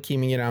stubbornly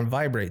keeping it on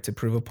vibrate to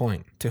prove a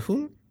point. To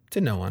whom?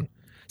 To no one.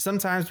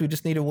 Sometimes we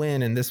just need a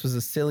win, and this was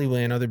a silly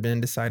win Other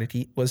Ben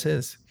decided was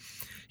his.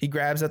 He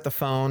grabs at the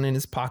phone in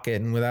his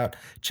pocket, and without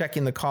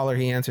checking the caller,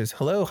 he answers,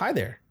 "Hello, hi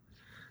there."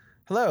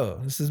 "Hello,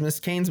 this is Miss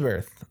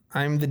Cainsworth.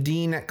 I'm the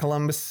dean at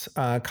Columbus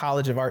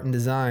College of Art and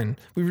Design.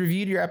 We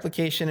reviewed your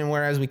application, and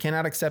whereas we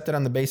cannot accept it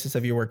on the basis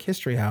of your work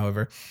history,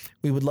 however,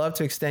 we would love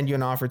to extend you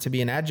an offer to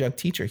be an adjunct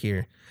teacher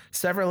here.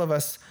 Several of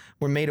us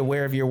were made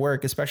aware of your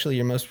work, especially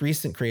your most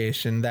recent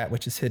creation, That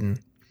Which Is Hidden."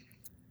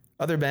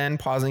 Other Ben,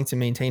 pausing to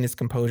maintain his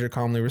composure,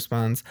 calmly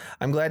responds,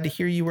 "I'm glad to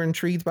hear you were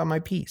intrigued by my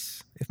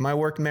piece. If my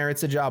work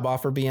merits a job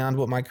offer beyond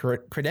what my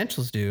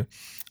credentials do,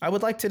 I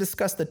would like to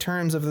discuss the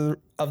terms of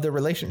the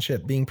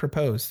relationship being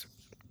proposed."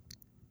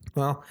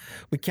 "Well,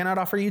 we cannot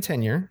offer you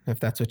tenure, if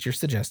that's what you're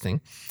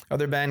suggesting."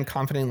 Other Ben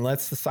confidently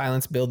lets the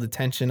silence build the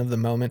tension of the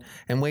moment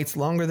and waits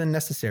longer than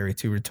necessary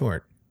to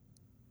retort.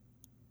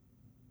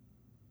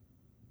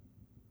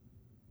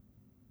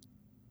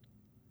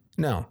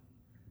 "No,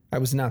 I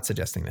was not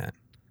suggesting that.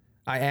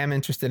 I am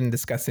interested in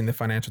discussing the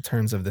financial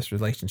terms of this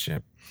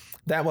relationship.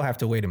 That will have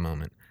to wait a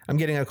moment. I'm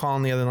getting a call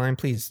on the other line.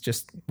 Please,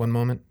 just one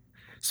moment."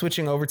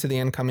 Switching over to the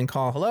incoming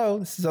call. "Hello,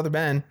 this is Other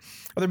Ben."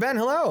 "Other Ben,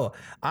 hello.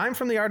 I'm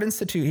from the Art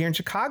Institute here in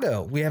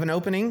Chicago. We have an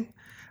opening.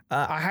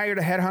 I hired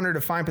a headhunter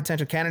to find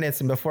potential candidates,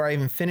 and before I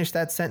even finished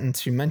that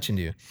sentence, she mentioned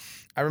you.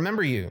 I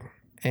remember you,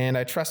 and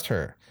I trust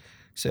her.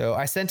 So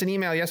I sent an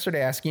email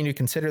yesterday asking you to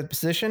consider the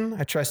position.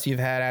 I trust you've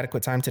had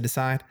adequate time to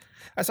decide."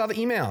 "I saw the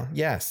email.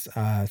 Yes.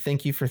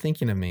 Thank you for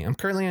thinking of me. I'm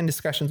currently in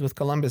discussions with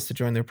Columbus to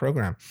join their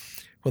program.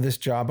 Will this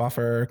job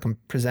offer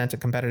present a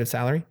competitive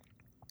salary?"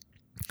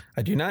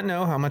 "I do not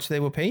know how much they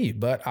will pay you,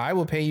 but I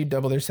will pay you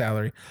double their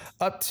salary,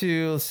 up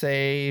to,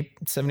 say,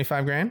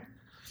 75 grand.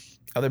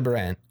 Other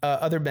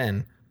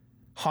Ben,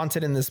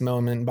 haunted in this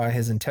moment by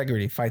his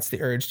integrity, fights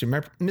the urge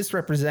to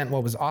misrepresent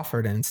what was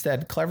offered and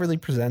instead cleverly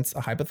presents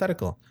a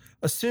hypothetical.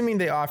 "Assuming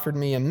they offered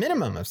me a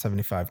minimum of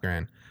 75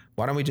 grand,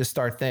 why don't we just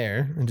start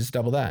there and just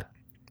double that?"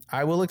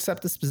 I will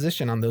accept this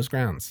position on those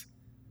grounds.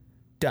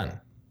 Done.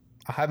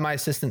 I'll have my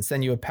assistant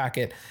send you a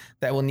packet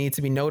that will need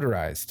to be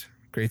notarized.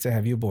 Great to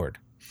have you aboard.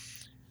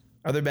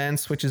 Other Ben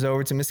switches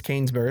over to Miss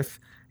Canesworth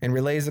and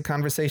relays the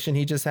conversation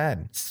he just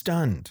had.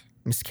 Stunned,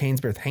 Miss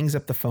Canesworth hangs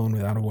up the phone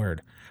without a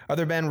word.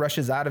 Other Ben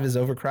rushes out of his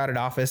overcrowded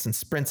office and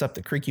sprints up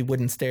the creaky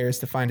wooden stairs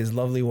to find his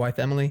lovely wife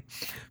Emily,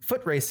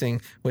 foot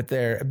racing with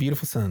their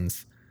beautiful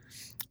sons.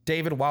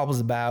 David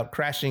wobbles about,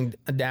 crashing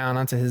down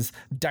onto his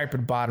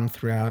diapered bottom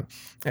throughout.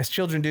 As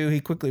children do, he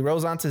quickly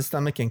rolls onto his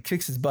stomach and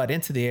kicks his butt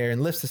into the air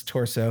and lifts his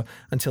torso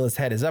until his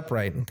head is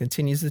upright and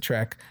continues the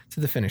trek to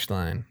the finish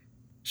line.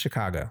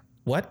 Chicago.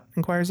 What?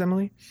 Inquires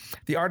Emily.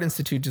 The Art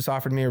Institute just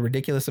offered me a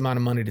ridiculous amount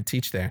of money to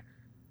teach there.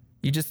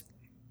 You just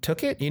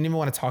took it? You didn't even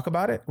want to talk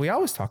about it? We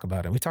always talk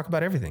about it. We talk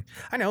about everything.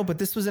 I know, but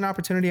this was an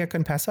opportunity I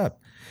couldn't pass up.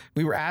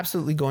 We were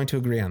absolutely going to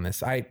agree on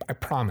this. I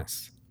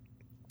promise.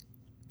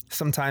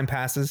 Some time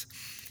passes.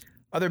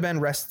 Other Ben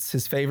rests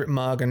his favorite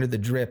mug under the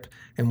drip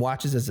and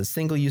watches as a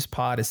single-use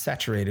pod is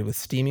saturated with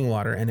steaming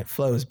water and it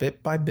flows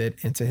bit by bit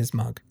into his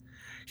mug.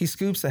 He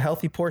scoops a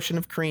healthy portion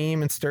of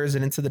cream and stirs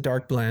it into the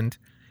dark blend.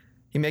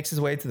 He makes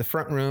his way to the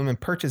front room and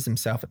perches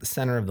himself at the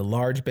center of the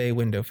large bay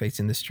window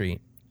facing the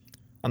street.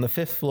 On the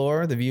 5th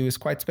floor, the view is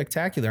quite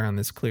spectacular on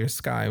this clear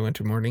sky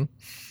winter morning.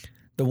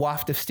 The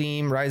waft of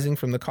steam rising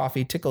from the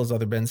coffee tickles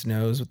Other Ben's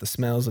nose with the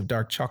smells of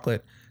dark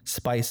chocolate,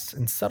 spice,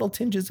 and subtle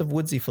tinges of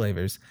woodsy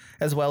flavors,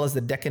 as well as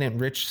the decadent,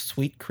 rich,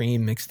 sweet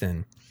cream mixed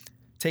in.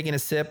 Taking a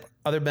sip,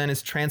 Other Ben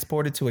is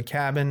transported to a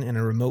cabin in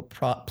a remote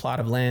plot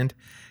of land.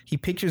 He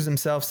pictures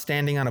himself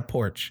standing on a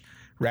porch,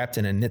 wrapped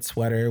in a knit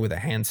sweater with a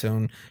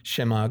hand-sewn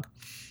shemagh,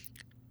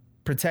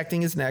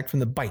 protecting his neck from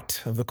the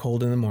bite of the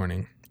cold in the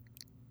morning.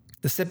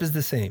 The sip is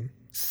the same,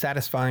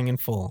 satisfying and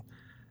full.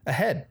 A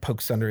head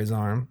pokes under his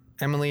arm.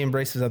 Emily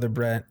embraces Other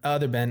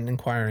Ben,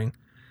 inquiring,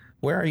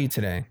 "Where are you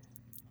today?"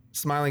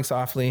 Smiling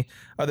softly,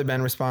 Other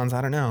Ben responds, "I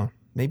don't know.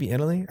 Maybe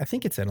Italy? I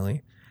think it's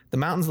Italy. The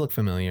mountains look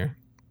familiar.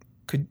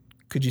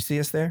 Could you see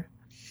us there?"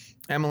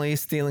 Emily,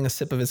 stealing a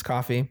sip of his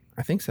coffee,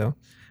 "I think so.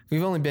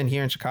 We've only been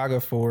here in Chicago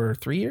for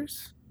 3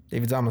 years.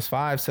 David's almost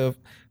 5, so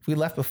if we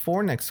left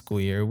before next school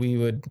year, we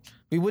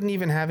wouldn't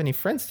even have any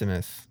friends to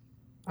miss."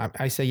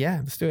 I say, "Yeah,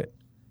 let's do it."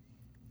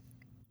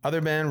 Other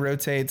Ben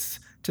rotates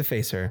to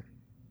face her.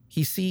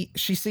 She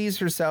sees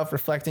herself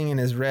reflecting in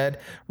his red,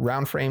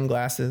 round-frame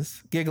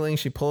glasses. Giggling,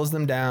 she pulls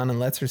them down and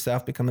lets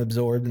herself become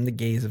absorbed in the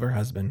gaze of her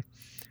husband.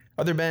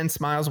 Other Ben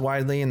smiles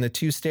widely, and the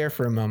two stare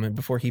for a moment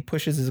before he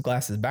pushes his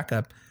glasses back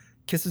up,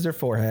 kisses her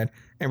forehead,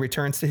 and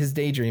returns to his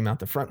daydream out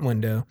the front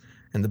window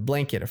and the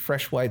blanket of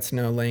fresh white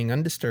snow laying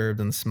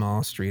undisturbed on the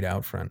small street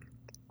out front.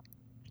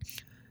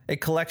 A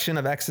collection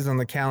of X's on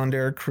the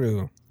calendar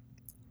accrue.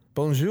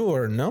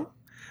 "Bonjour, no?"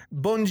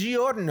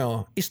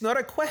 "Buongiorno. It's not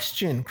a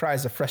question,"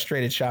 cries the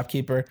frustrated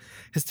shopkeeper.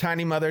 His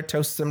tiny mother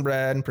toasts some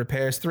bread and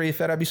prepares 3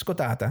 fetta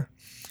biscottata.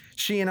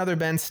 She and Other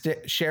Ben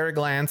share a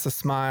glance, a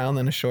smile, and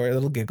then a short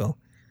little giggle.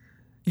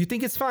 "You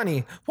think it's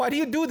funny? Why do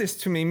you do this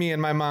to me and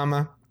my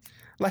mama?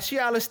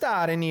 Lasciala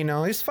stare,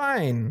 Nino. It's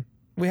fine.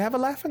 We have a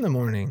laugh in the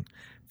morning."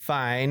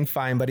 Fine,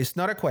 but it's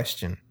not a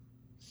question."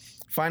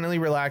 Finally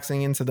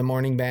relaxing into the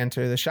morning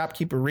banter, the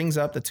shopkeeper rings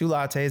up the 2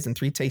 lattes and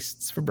 3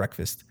 tastes for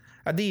breakfast.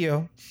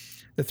 "Addio."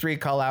 The 3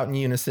 call out in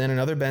unison, and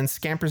Other Ben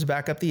scampers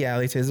back up the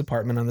alley to his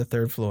apartment on the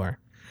 3rd floor.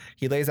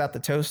 He lays out the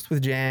toast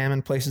with jam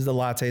and places the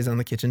lattes on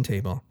the kitchen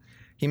table.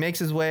 He makes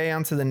his way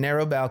onto the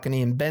narrow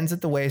balcony and bends at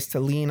the waist to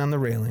lean on the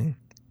railing.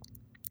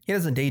 He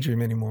doesn't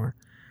daydream anymore.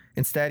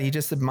 Instead, he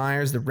just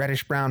admires the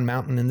reddish-brown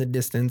mountain in the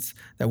distance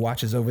that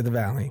watches over the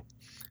valley.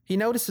 He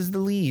notices the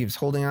leaves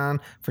holding on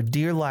for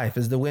dear life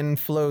as the wind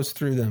flows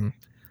through them.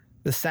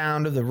 The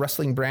sound of the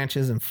rustling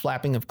branches and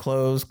flapping of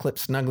clothes clipped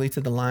snugly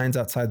to the lines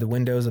outside the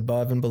windows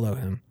above and below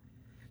him.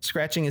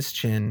 Scratching his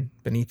chin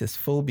beneath his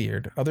full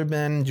beard, Other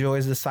Ben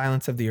enjoys the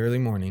silence of the early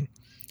morning.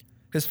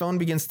 His phone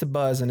begins to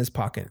buzz in his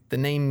pocket. The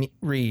name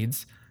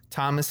reads,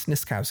 Thomas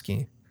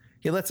Niskowski.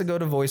 He lets it go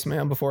to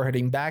voicemail before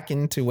heading back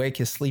in to wake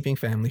his sleeping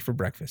family for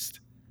breakfast.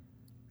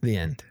 The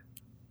end.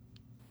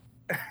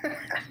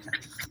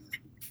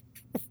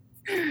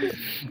 Is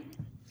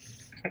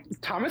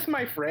Thomas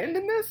my friend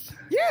in this?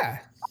 Yeah.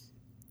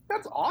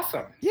 That's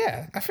awesome.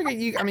 Yeah. I figured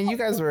you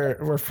guys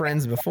were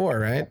friends before,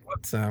 right?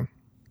 So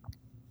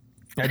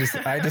I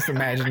just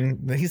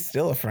imagine that he's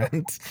still a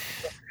friend.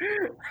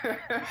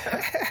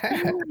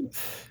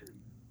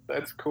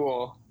 That's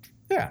cool.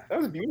 Yeah. That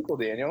was beautiful,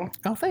 Daniel.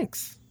 Oh,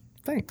 thanks.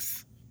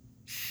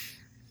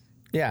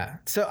 Yeah.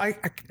 So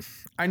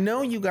I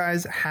know you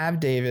guys have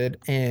David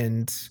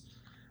and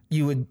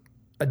you would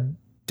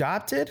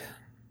adopted,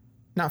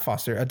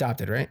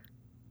 right?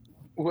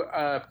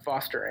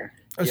 Fostering.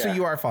 Oh, yeah. So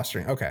you are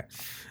fostering. Okay.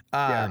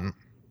 Yeah.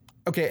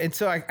 Okay. And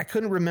so I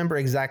couldn't remember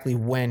exactly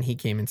when he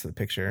came into the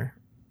picture.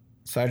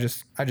 So I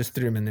just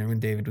threw him in there when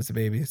David was a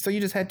baby. So you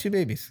just had 2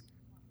 babies.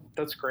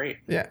 That's great.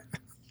 Yeah.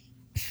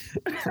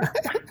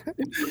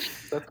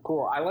 That's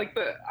cool. I like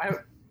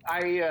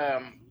I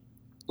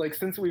like,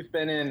 since we've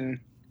been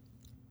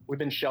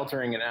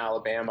sheltering in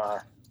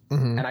Alabama,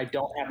 mm-hmm. and I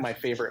don't have my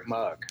favorite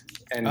mug.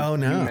 And oh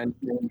no, you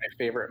mentioning my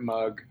favorite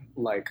mug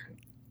like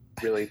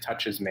really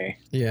touches me.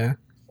 Yeah,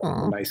 in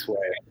a nice way.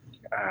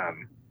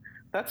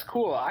 That's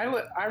cool.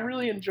 I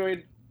really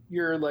enjoyed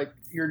your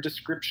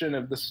description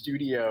of the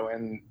studio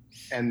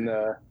and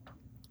the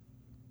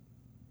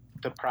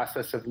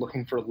process of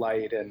looking for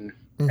light and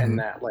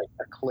that like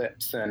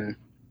eclipse, and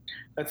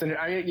that's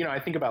I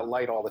think about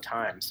light all the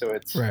time, so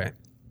it's right.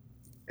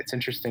 It's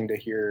interesting to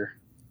hear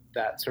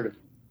that sort of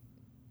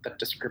that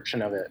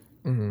description of it.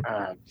 And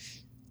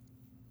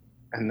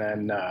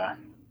then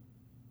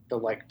the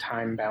like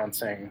time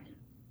bouncing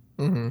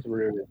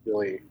through is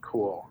really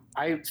cool.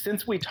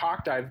 Since we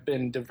talked, I've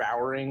been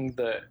devouring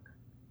the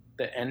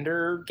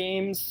Ender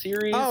Games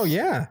series. Oh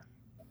yeah.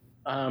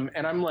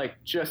 And I'm like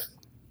just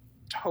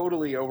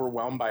totally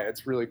overwhelmed by it.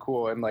 It's really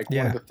cool. And like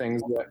one of the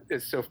things that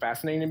is so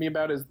fascinating to me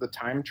about is the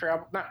time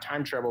travel, not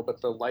time travel,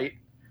 but the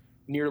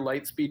near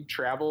light speed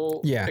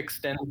travel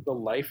extends the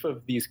life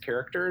of these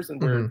characters.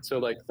 And so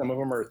like some of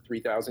them are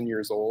 3,000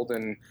 years old,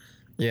 and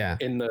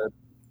they're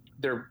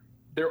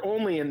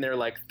only in their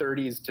like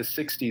 30s to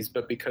 60s,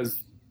 but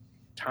because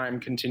time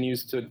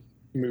continues to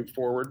move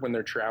forward when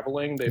they're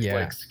traveling, they've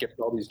like skipped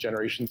all these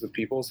generations of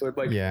people. So it's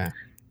like,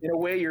 in a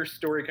way, your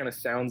story kind of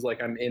sounds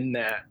like I'm in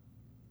that.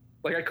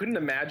 Like I couldn't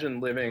imagine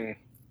living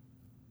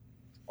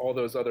all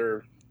those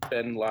other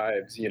Ben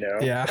lives, you know?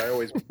 Yeah. I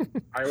always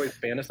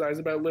fantasize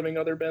about living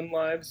other Ben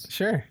lives.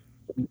 Sure.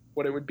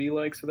 What it would be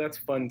like. So that's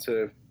fun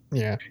to.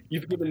 Yeah.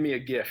 You've given me a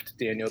gift,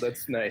 Daniel.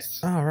 That's nice.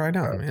 Oh, right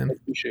on, man. I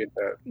appreciate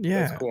that.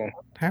 Yeah. That's cool.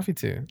 Happy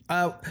to.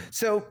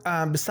 So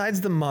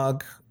besides the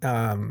mug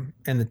and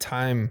the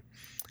time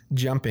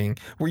jumping,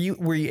 were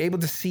you able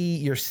to see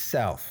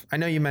yourself? I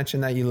know you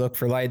mentioned that you look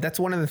for light. That's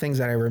one of the things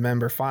that I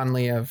remember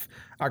fondly of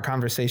our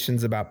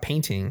conversations about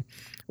painting,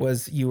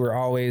 was you were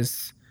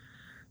always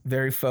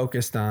very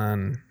focused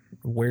on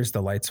where's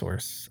the light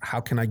source? How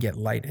can I get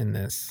light in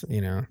this?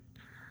 You know?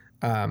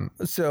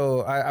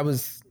 So I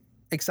was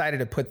excited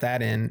to put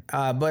that in.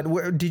 But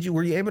were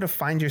you able to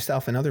find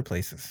yourself in other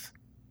places?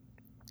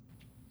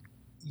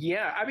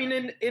 Yeah. I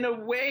mean, in a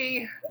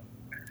way,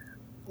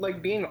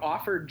 like being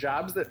offered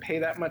jobs that pay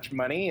that much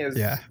money is,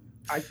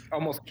 I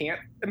almost can't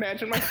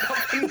imagine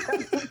myself in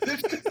that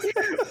position.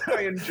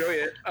 I enjoy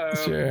it.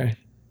 Sure.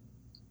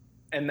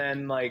 And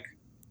then like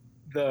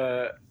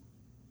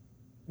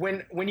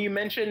when you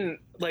mention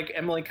like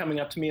Emily coming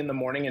up to me in the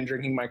morning and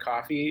drinking my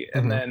coffee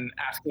and then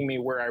asking me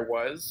where I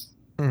was,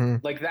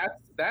 like that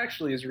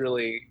actually is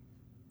really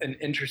an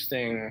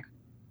interesting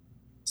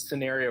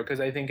scenario, because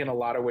I think in a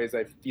lot of ways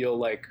I feel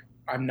like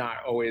I'm not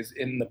always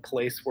in the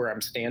place where I'm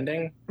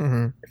standing,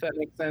 if that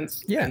makes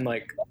sense. Yeah. And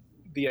like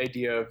the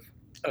idea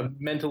of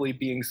mentally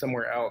being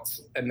somewhere else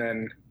and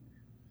then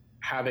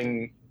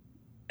having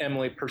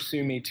Emily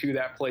pursue me to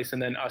that place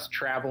and then us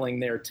traveling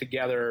there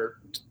together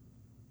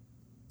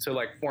to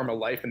like form a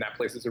life in that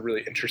place is a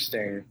really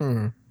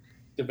interesting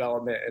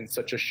development in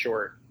such a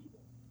short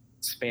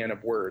span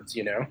of words,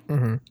 you know?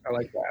 I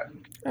like that.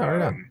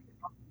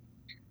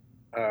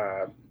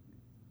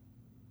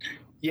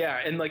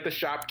 Yeah, and like the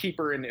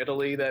shopkeeper in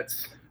Italy, that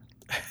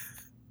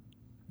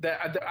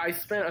I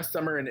spent a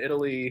summer in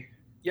Italy.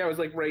 Yeah, it was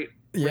like right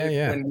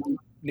when we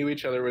knew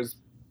each other was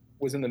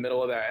in the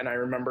middle of that. And I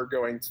remember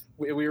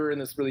we were in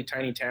this really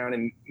tiny town,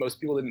 and most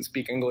people didn't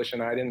speak English,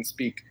 and I didn't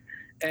speak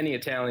any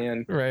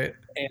Italian. Right.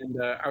 And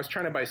I was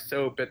trying to buy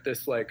soap at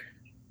this like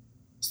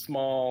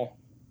small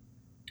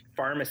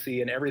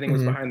pharmacy, and everything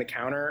was behind the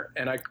counter,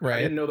 and I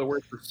didn't know the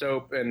word for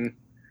soap, and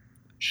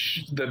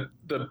the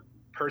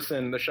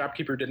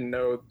shopkeeper didn't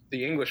know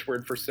the English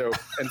word for soap,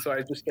 and so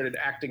I just started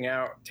acting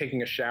out,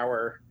 taking a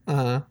shower,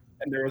 and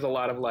there was a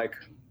lot of like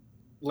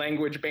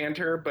language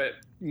banter, but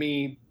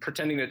me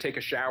pretending to take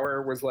a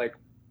shower was like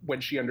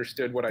when she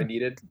understood what I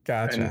needed.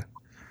 Gotcha. And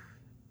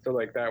so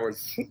like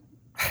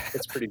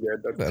it's pretty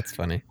good. That's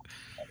funny.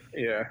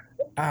 Yeah.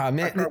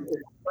 Man.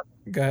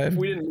 Go ahead.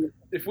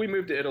 If we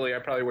moved to Italy, I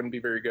probably wouldn't be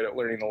very good at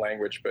learning the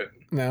language, but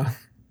no,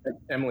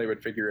 Emily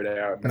would figure it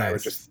out, and I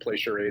would just play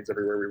charades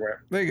everywhere we went.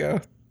 There you go.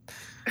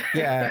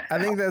 Yeah, I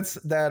think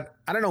that.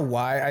 I don't know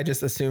why. I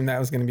just assumed that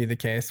was going to be the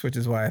case, which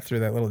is why I threw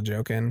that little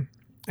joke in.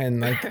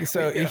 And like,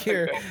 so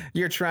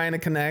you're trying to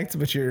connect,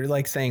 but you're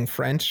like saying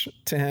French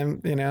to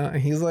him, you know,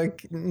 and he's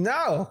like,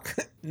 no.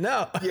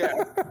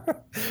 Yeah.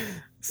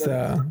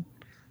 So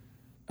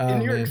in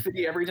New York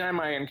City, every time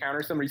I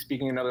encounter somebody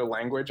speaking another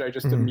language, I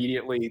just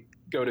immediately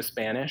go to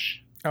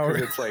Spanish. Oh,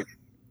 because it's like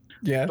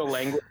the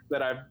language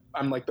that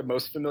I'm like the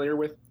most familiar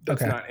with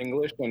that's not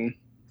English, and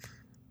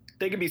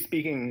they could be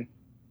speaking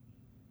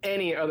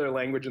any other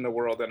language in the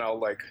world, and I'll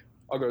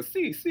go,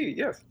 sí,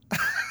 yes.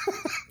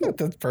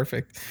 That's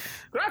perfect.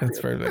 That's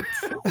perfect.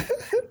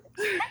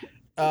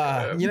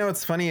 You know,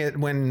 it's funny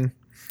when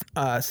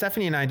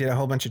Stephanie and I did a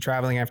whole bunch of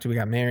traveling after we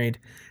got married,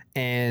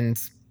 and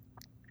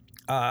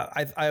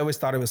I always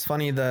thought it was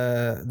funny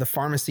the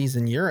pharmacies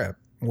in Europe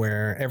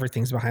where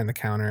everything's behind the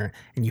counter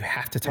and you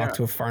have to talk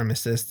to a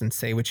pharmacist and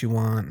say what you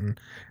want, and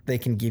they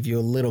can give you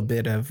a little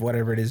bit of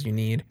whatever it is you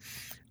need.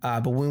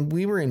 But when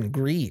we were in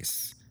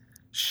Greece,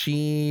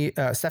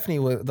 Stephanie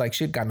was like,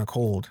 she had gotten a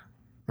cold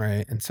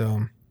right? And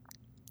so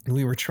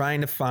we were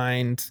trying to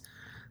find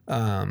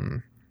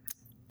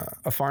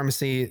a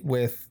pharmacy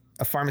with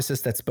a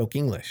pharmacist that spoke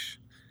English,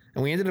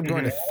 and we ended up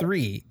going to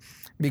 3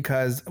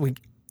 because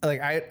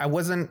I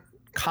wasn't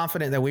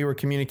confident that we were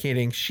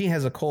communicating. She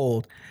has a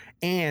cold,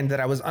 and that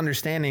I was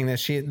understanding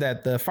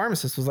that the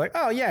pharmacist was like,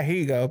 oh yeah, here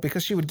you go,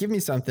 because she would give me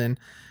something,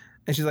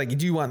 and she's like,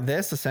 do you want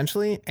this,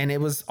 essentially? And it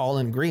was all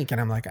in Greek,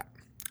 and I'm like,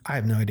 I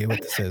have no idea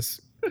what this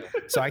is,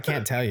 so I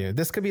can't tell you.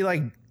 This could be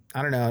like,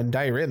 I don't know,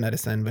 diarrhea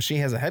medicine, but she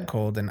has a head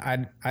cold, and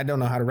I don't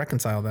know how to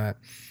reconcile that.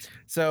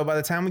 So by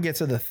the time we get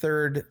to the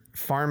 3rd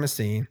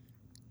pharmacy,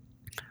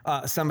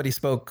 somebody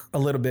spoke a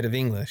little bit of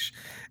English.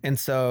 And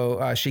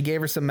so she gave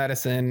her some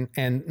medicine.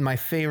 And my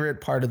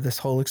favorite part of this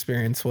whole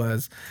experience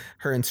was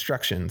her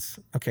instructions.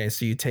 Okay,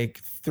 so you take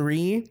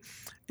 3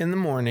 in the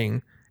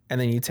morning,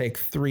 and then you take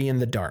 3 in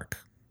the dark.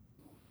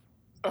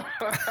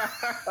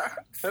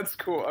 That's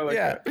cool. I like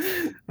that.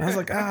 I was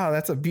like,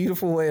 that's a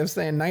beautiful way of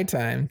saying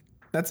nighttime.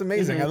 That's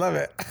amazing. Mm-hmm. I love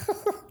it.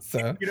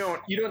 So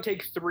you don't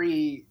take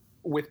 3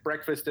 with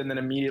breakfast and then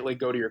immediately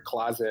go to your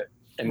closet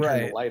and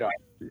turn the light off.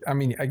 I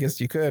mean, I guess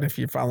you could if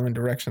you're following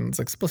directions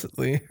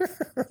explicitly.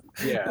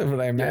 Yeah.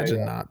 But I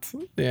imagine not.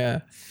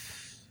 Yeah.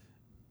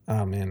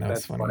 Oh man,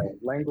 that's funny.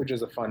 Language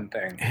is a fun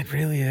thing. It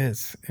really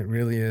is. It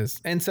really is.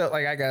 And so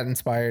I got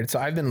inspired. So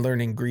I've been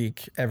learning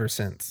Greek ever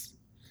since.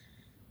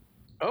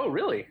 Oh,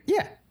 really?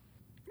 Yeah.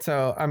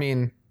 So, I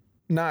mean,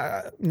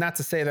 not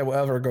to say that we'll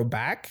ever go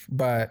back,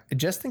 but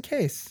just in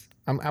case,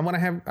 I want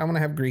to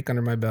have Greek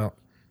under my belt.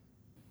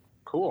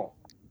 Cool.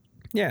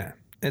 Yeah.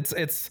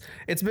 It's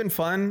been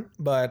fun,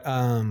 but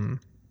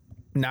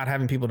not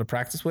having people to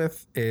practice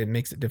with, it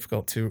makes it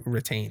difficult to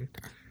retain.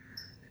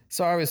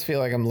 So I always feel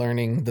like I'm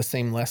learning the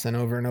same lesson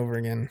over and over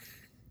again.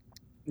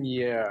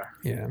 Yeah.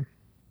 Yeah.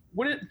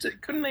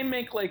 Couldn't they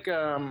make like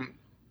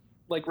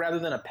rather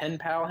than a pen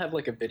pal, have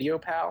like a video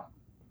pal?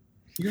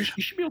 You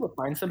should be able to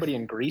find somebody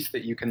in Greece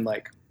that you can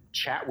like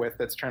chat with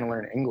that's trying to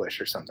learn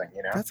English or something,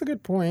 you know? That's a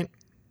good point.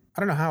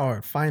 I don't know how I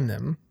would find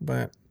them,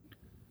 but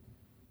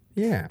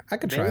yeah, I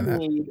could try that.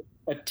 They need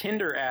a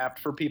Tinder app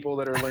for people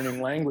that are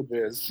learning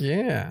languages.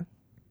 Yeah.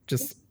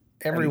 Just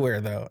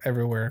everywhere though,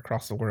 everywhere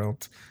across the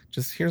world.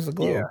 Just here's a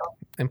globe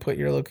and put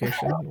your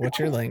location. What's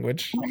your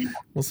language?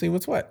 We'll see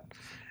what's what.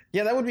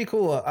 Yeah, that would be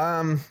cool.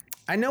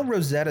 I know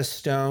Rosetta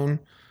Stone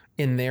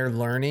in their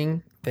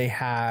learning, they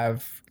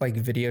have like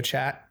video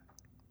chat.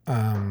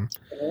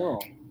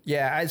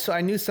 Yeah, so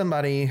I knew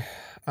somebody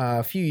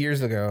a few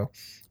years ago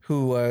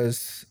who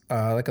was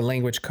like a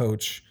language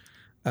coach.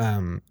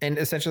 And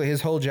essentially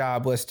his whole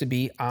job was to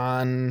be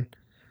on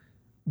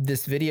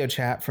this video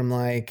chat from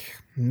like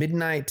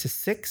midnight to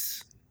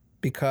 6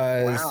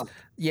 because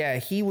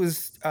he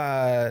was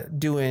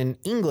doing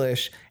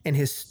English, and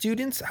his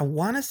students, I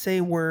want to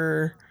say,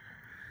 were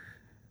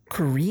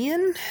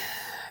Korean,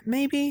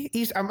 maybe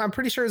I'm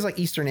pretty sure it was like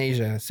Eastern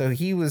Asia. So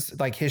he was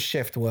like, his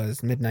shift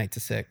was midnight to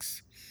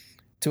 6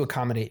 to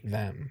accommodate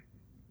them.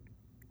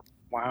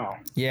 Wow.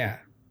 Yeah.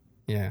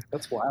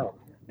 That's wild.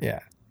 Yeah.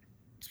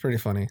 It's pretty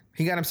funny.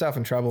 He got himself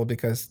in trouble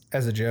because,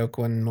 as a joke,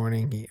 one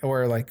morning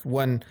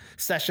one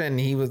session,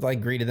 he was like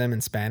greeted them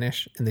in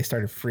Spanish, and they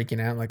started freaking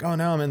out, like, "Oh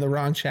no, I'm in the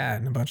wrong chat,"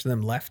 and a bunch of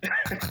them left.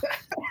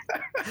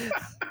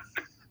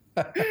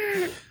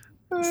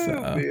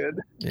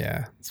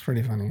 Yeah, it's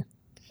pretty funny.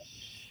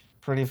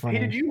 Pretty funny.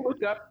 Hey, did you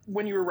look up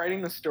when you were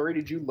writing the story?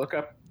 Did you look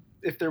up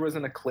if there was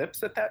an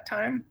eclipse at that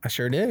time? I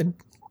sure did.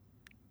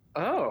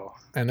 Oh,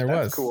 and there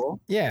was. Cool.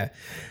 Yeah.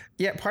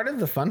 Part of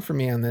the fun for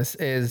me on this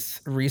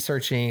is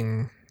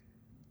researching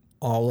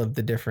all of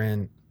the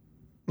different,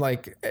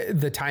 like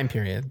the time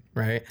period,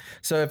 right?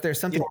 So if there's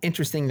something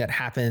interesting that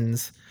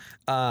happens,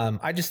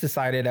 I just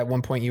decided at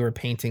one point you were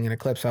painting an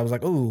eclipse. I was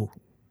like, ooh,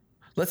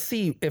 let's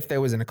see if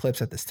there was an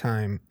eclipse at this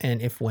time, and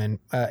if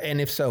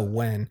so,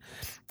 when.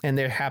 And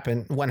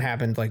one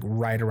happened like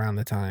right around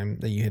the time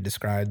that you had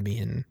described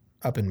being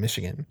up in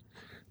Michigan.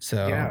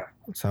 So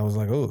I was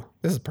like, oh,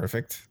 this is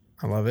perfect.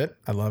 I love it.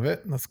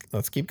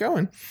 Let's keep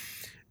going.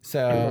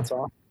 So that's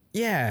awesome.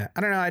 Yeah,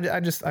 I don't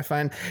know. I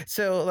find,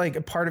 so like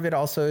a part of it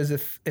also is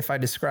if I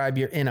describe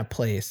you're in a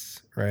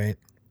place, right?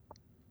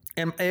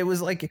 And it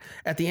was like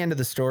at the end of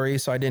the story,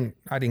 so I didn't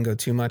go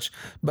too much.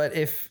 But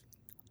if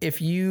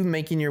you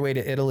making your way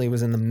to Italy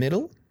was in the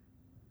middle,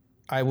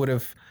 I would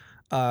have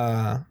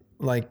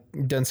like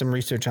done some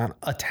research on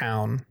a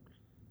town,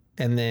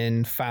 and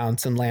then found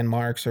some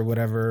landmarks or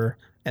whatever,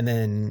 and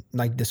then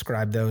like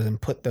describe those and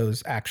put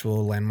those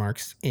actual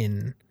landmarks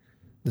in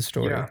the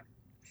story. Yeah.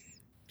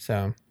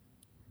 So,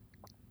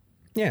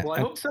 yeah. Well, I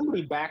hope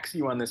somebody backs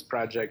you on this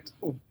project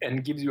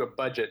and gives you a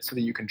budget so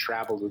that you can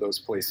travel to those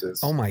places.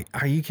 Oh my,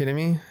 are you kidding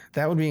me?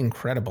 That would be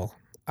incredible.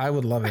 I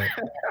would love it.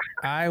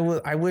 I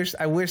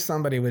wish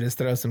somebody would just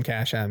throw some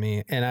cash at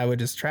me, and I would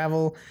just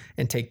travel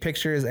and take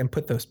pictures and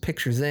put those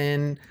pictures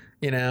in,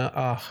 it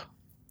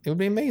would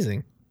be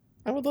amazing.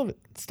 I would love it.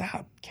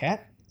 Stop,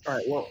 cat. All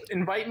right. Well,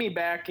 invite me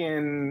back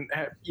in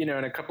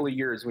a couple of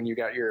years when you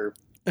got your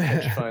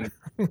hedge fund.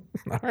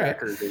 All right.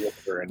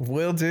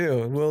 Will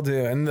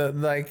do. And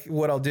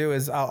what I'll do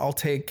is I'll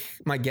take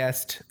my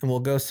guest and we'll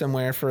go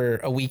somewhere for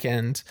a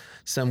weekend,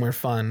 somewhere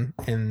fun,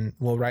 and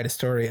we'll write a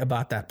story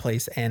about that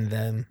place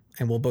and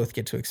we'll both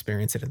get to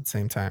experience it at the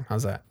same time.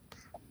 How's that?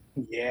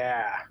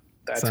 Yeah,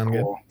 that's Sound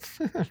cool.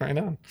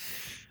 Good?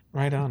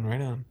 Right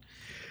on.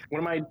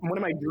 One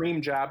of my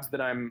dream jobs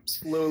that I'm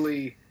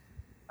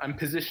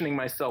positioning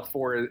myself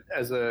for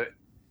as a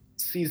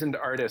seasoned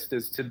artist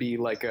is to be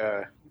like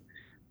a,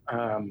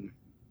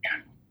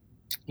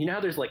 you know how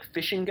there's like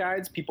fishing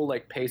guides, people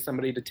like pay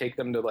somebody to take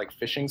them to like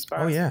fishing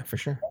spots. Oh yeah, for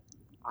sure.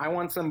 I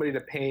want somebody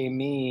to pay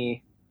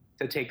me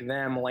to take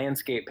them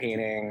landscape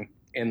painting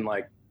in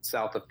like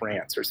south of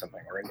France or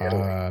something, or in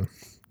Italy.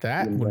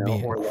 That would be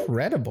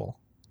incredible.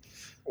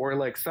 Or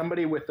like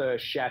somebody with a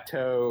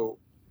chateau.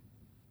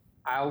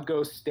 I'll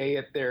go stay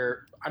at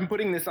their. I'm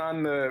putting this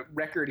on the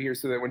record here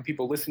so that when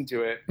people listen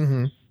to it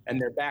mm-hmm.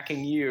 and they're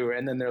backing you,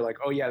 and then they're like,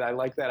 "Oh yeah, I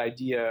like that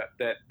idea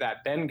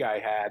that Ben guy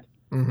had."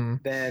 Mm-hmm.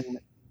 Then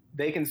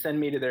they can send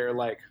me to their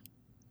like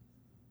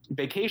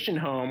vacation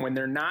home when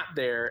they're not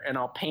there, and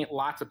I'll paint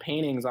lots of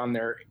paintings on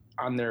their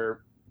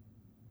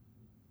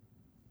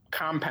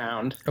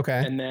compound.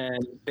 Okay. And then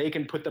they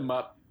can put them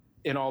up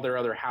in all their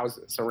other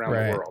houses around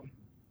the world,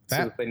 so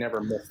that they never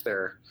miss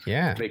their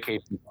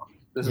vacation home.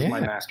 This is my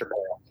master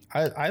plan.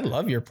 I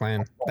love your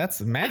plan.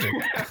 That's magic.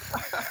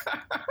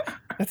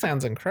 That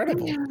sounds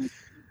incredible.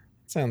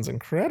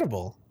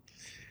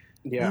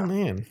 Yeah. Oh,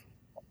 man.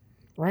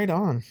 Right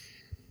on.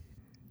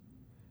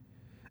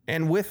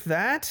 And with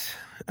that,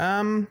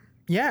 I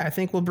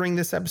think we'll bring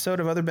this episode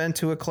of Other Ben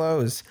to a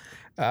close.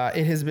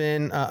 It has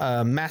been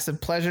a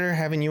massive pleasure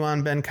having you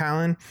on, Ben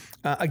Cowan.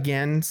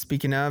 Again,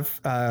 speaking of,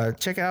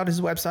 check out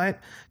his website,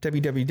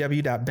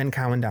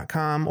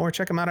 www.bencowan.com, or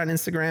check him out on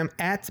Instagram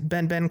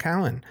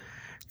 @BenBenCowan.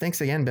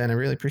 Thanks again, Ben. I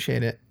really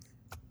appreciate it.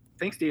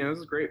 Thanks, Dean. This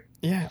is great.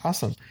 Yeah,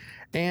 awesome.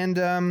 And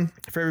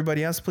for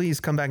everybody else, please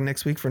come back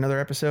next week for another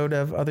episode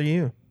of Other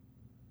You.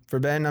 For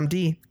Ben, I'm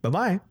D.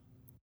 Bye-bye.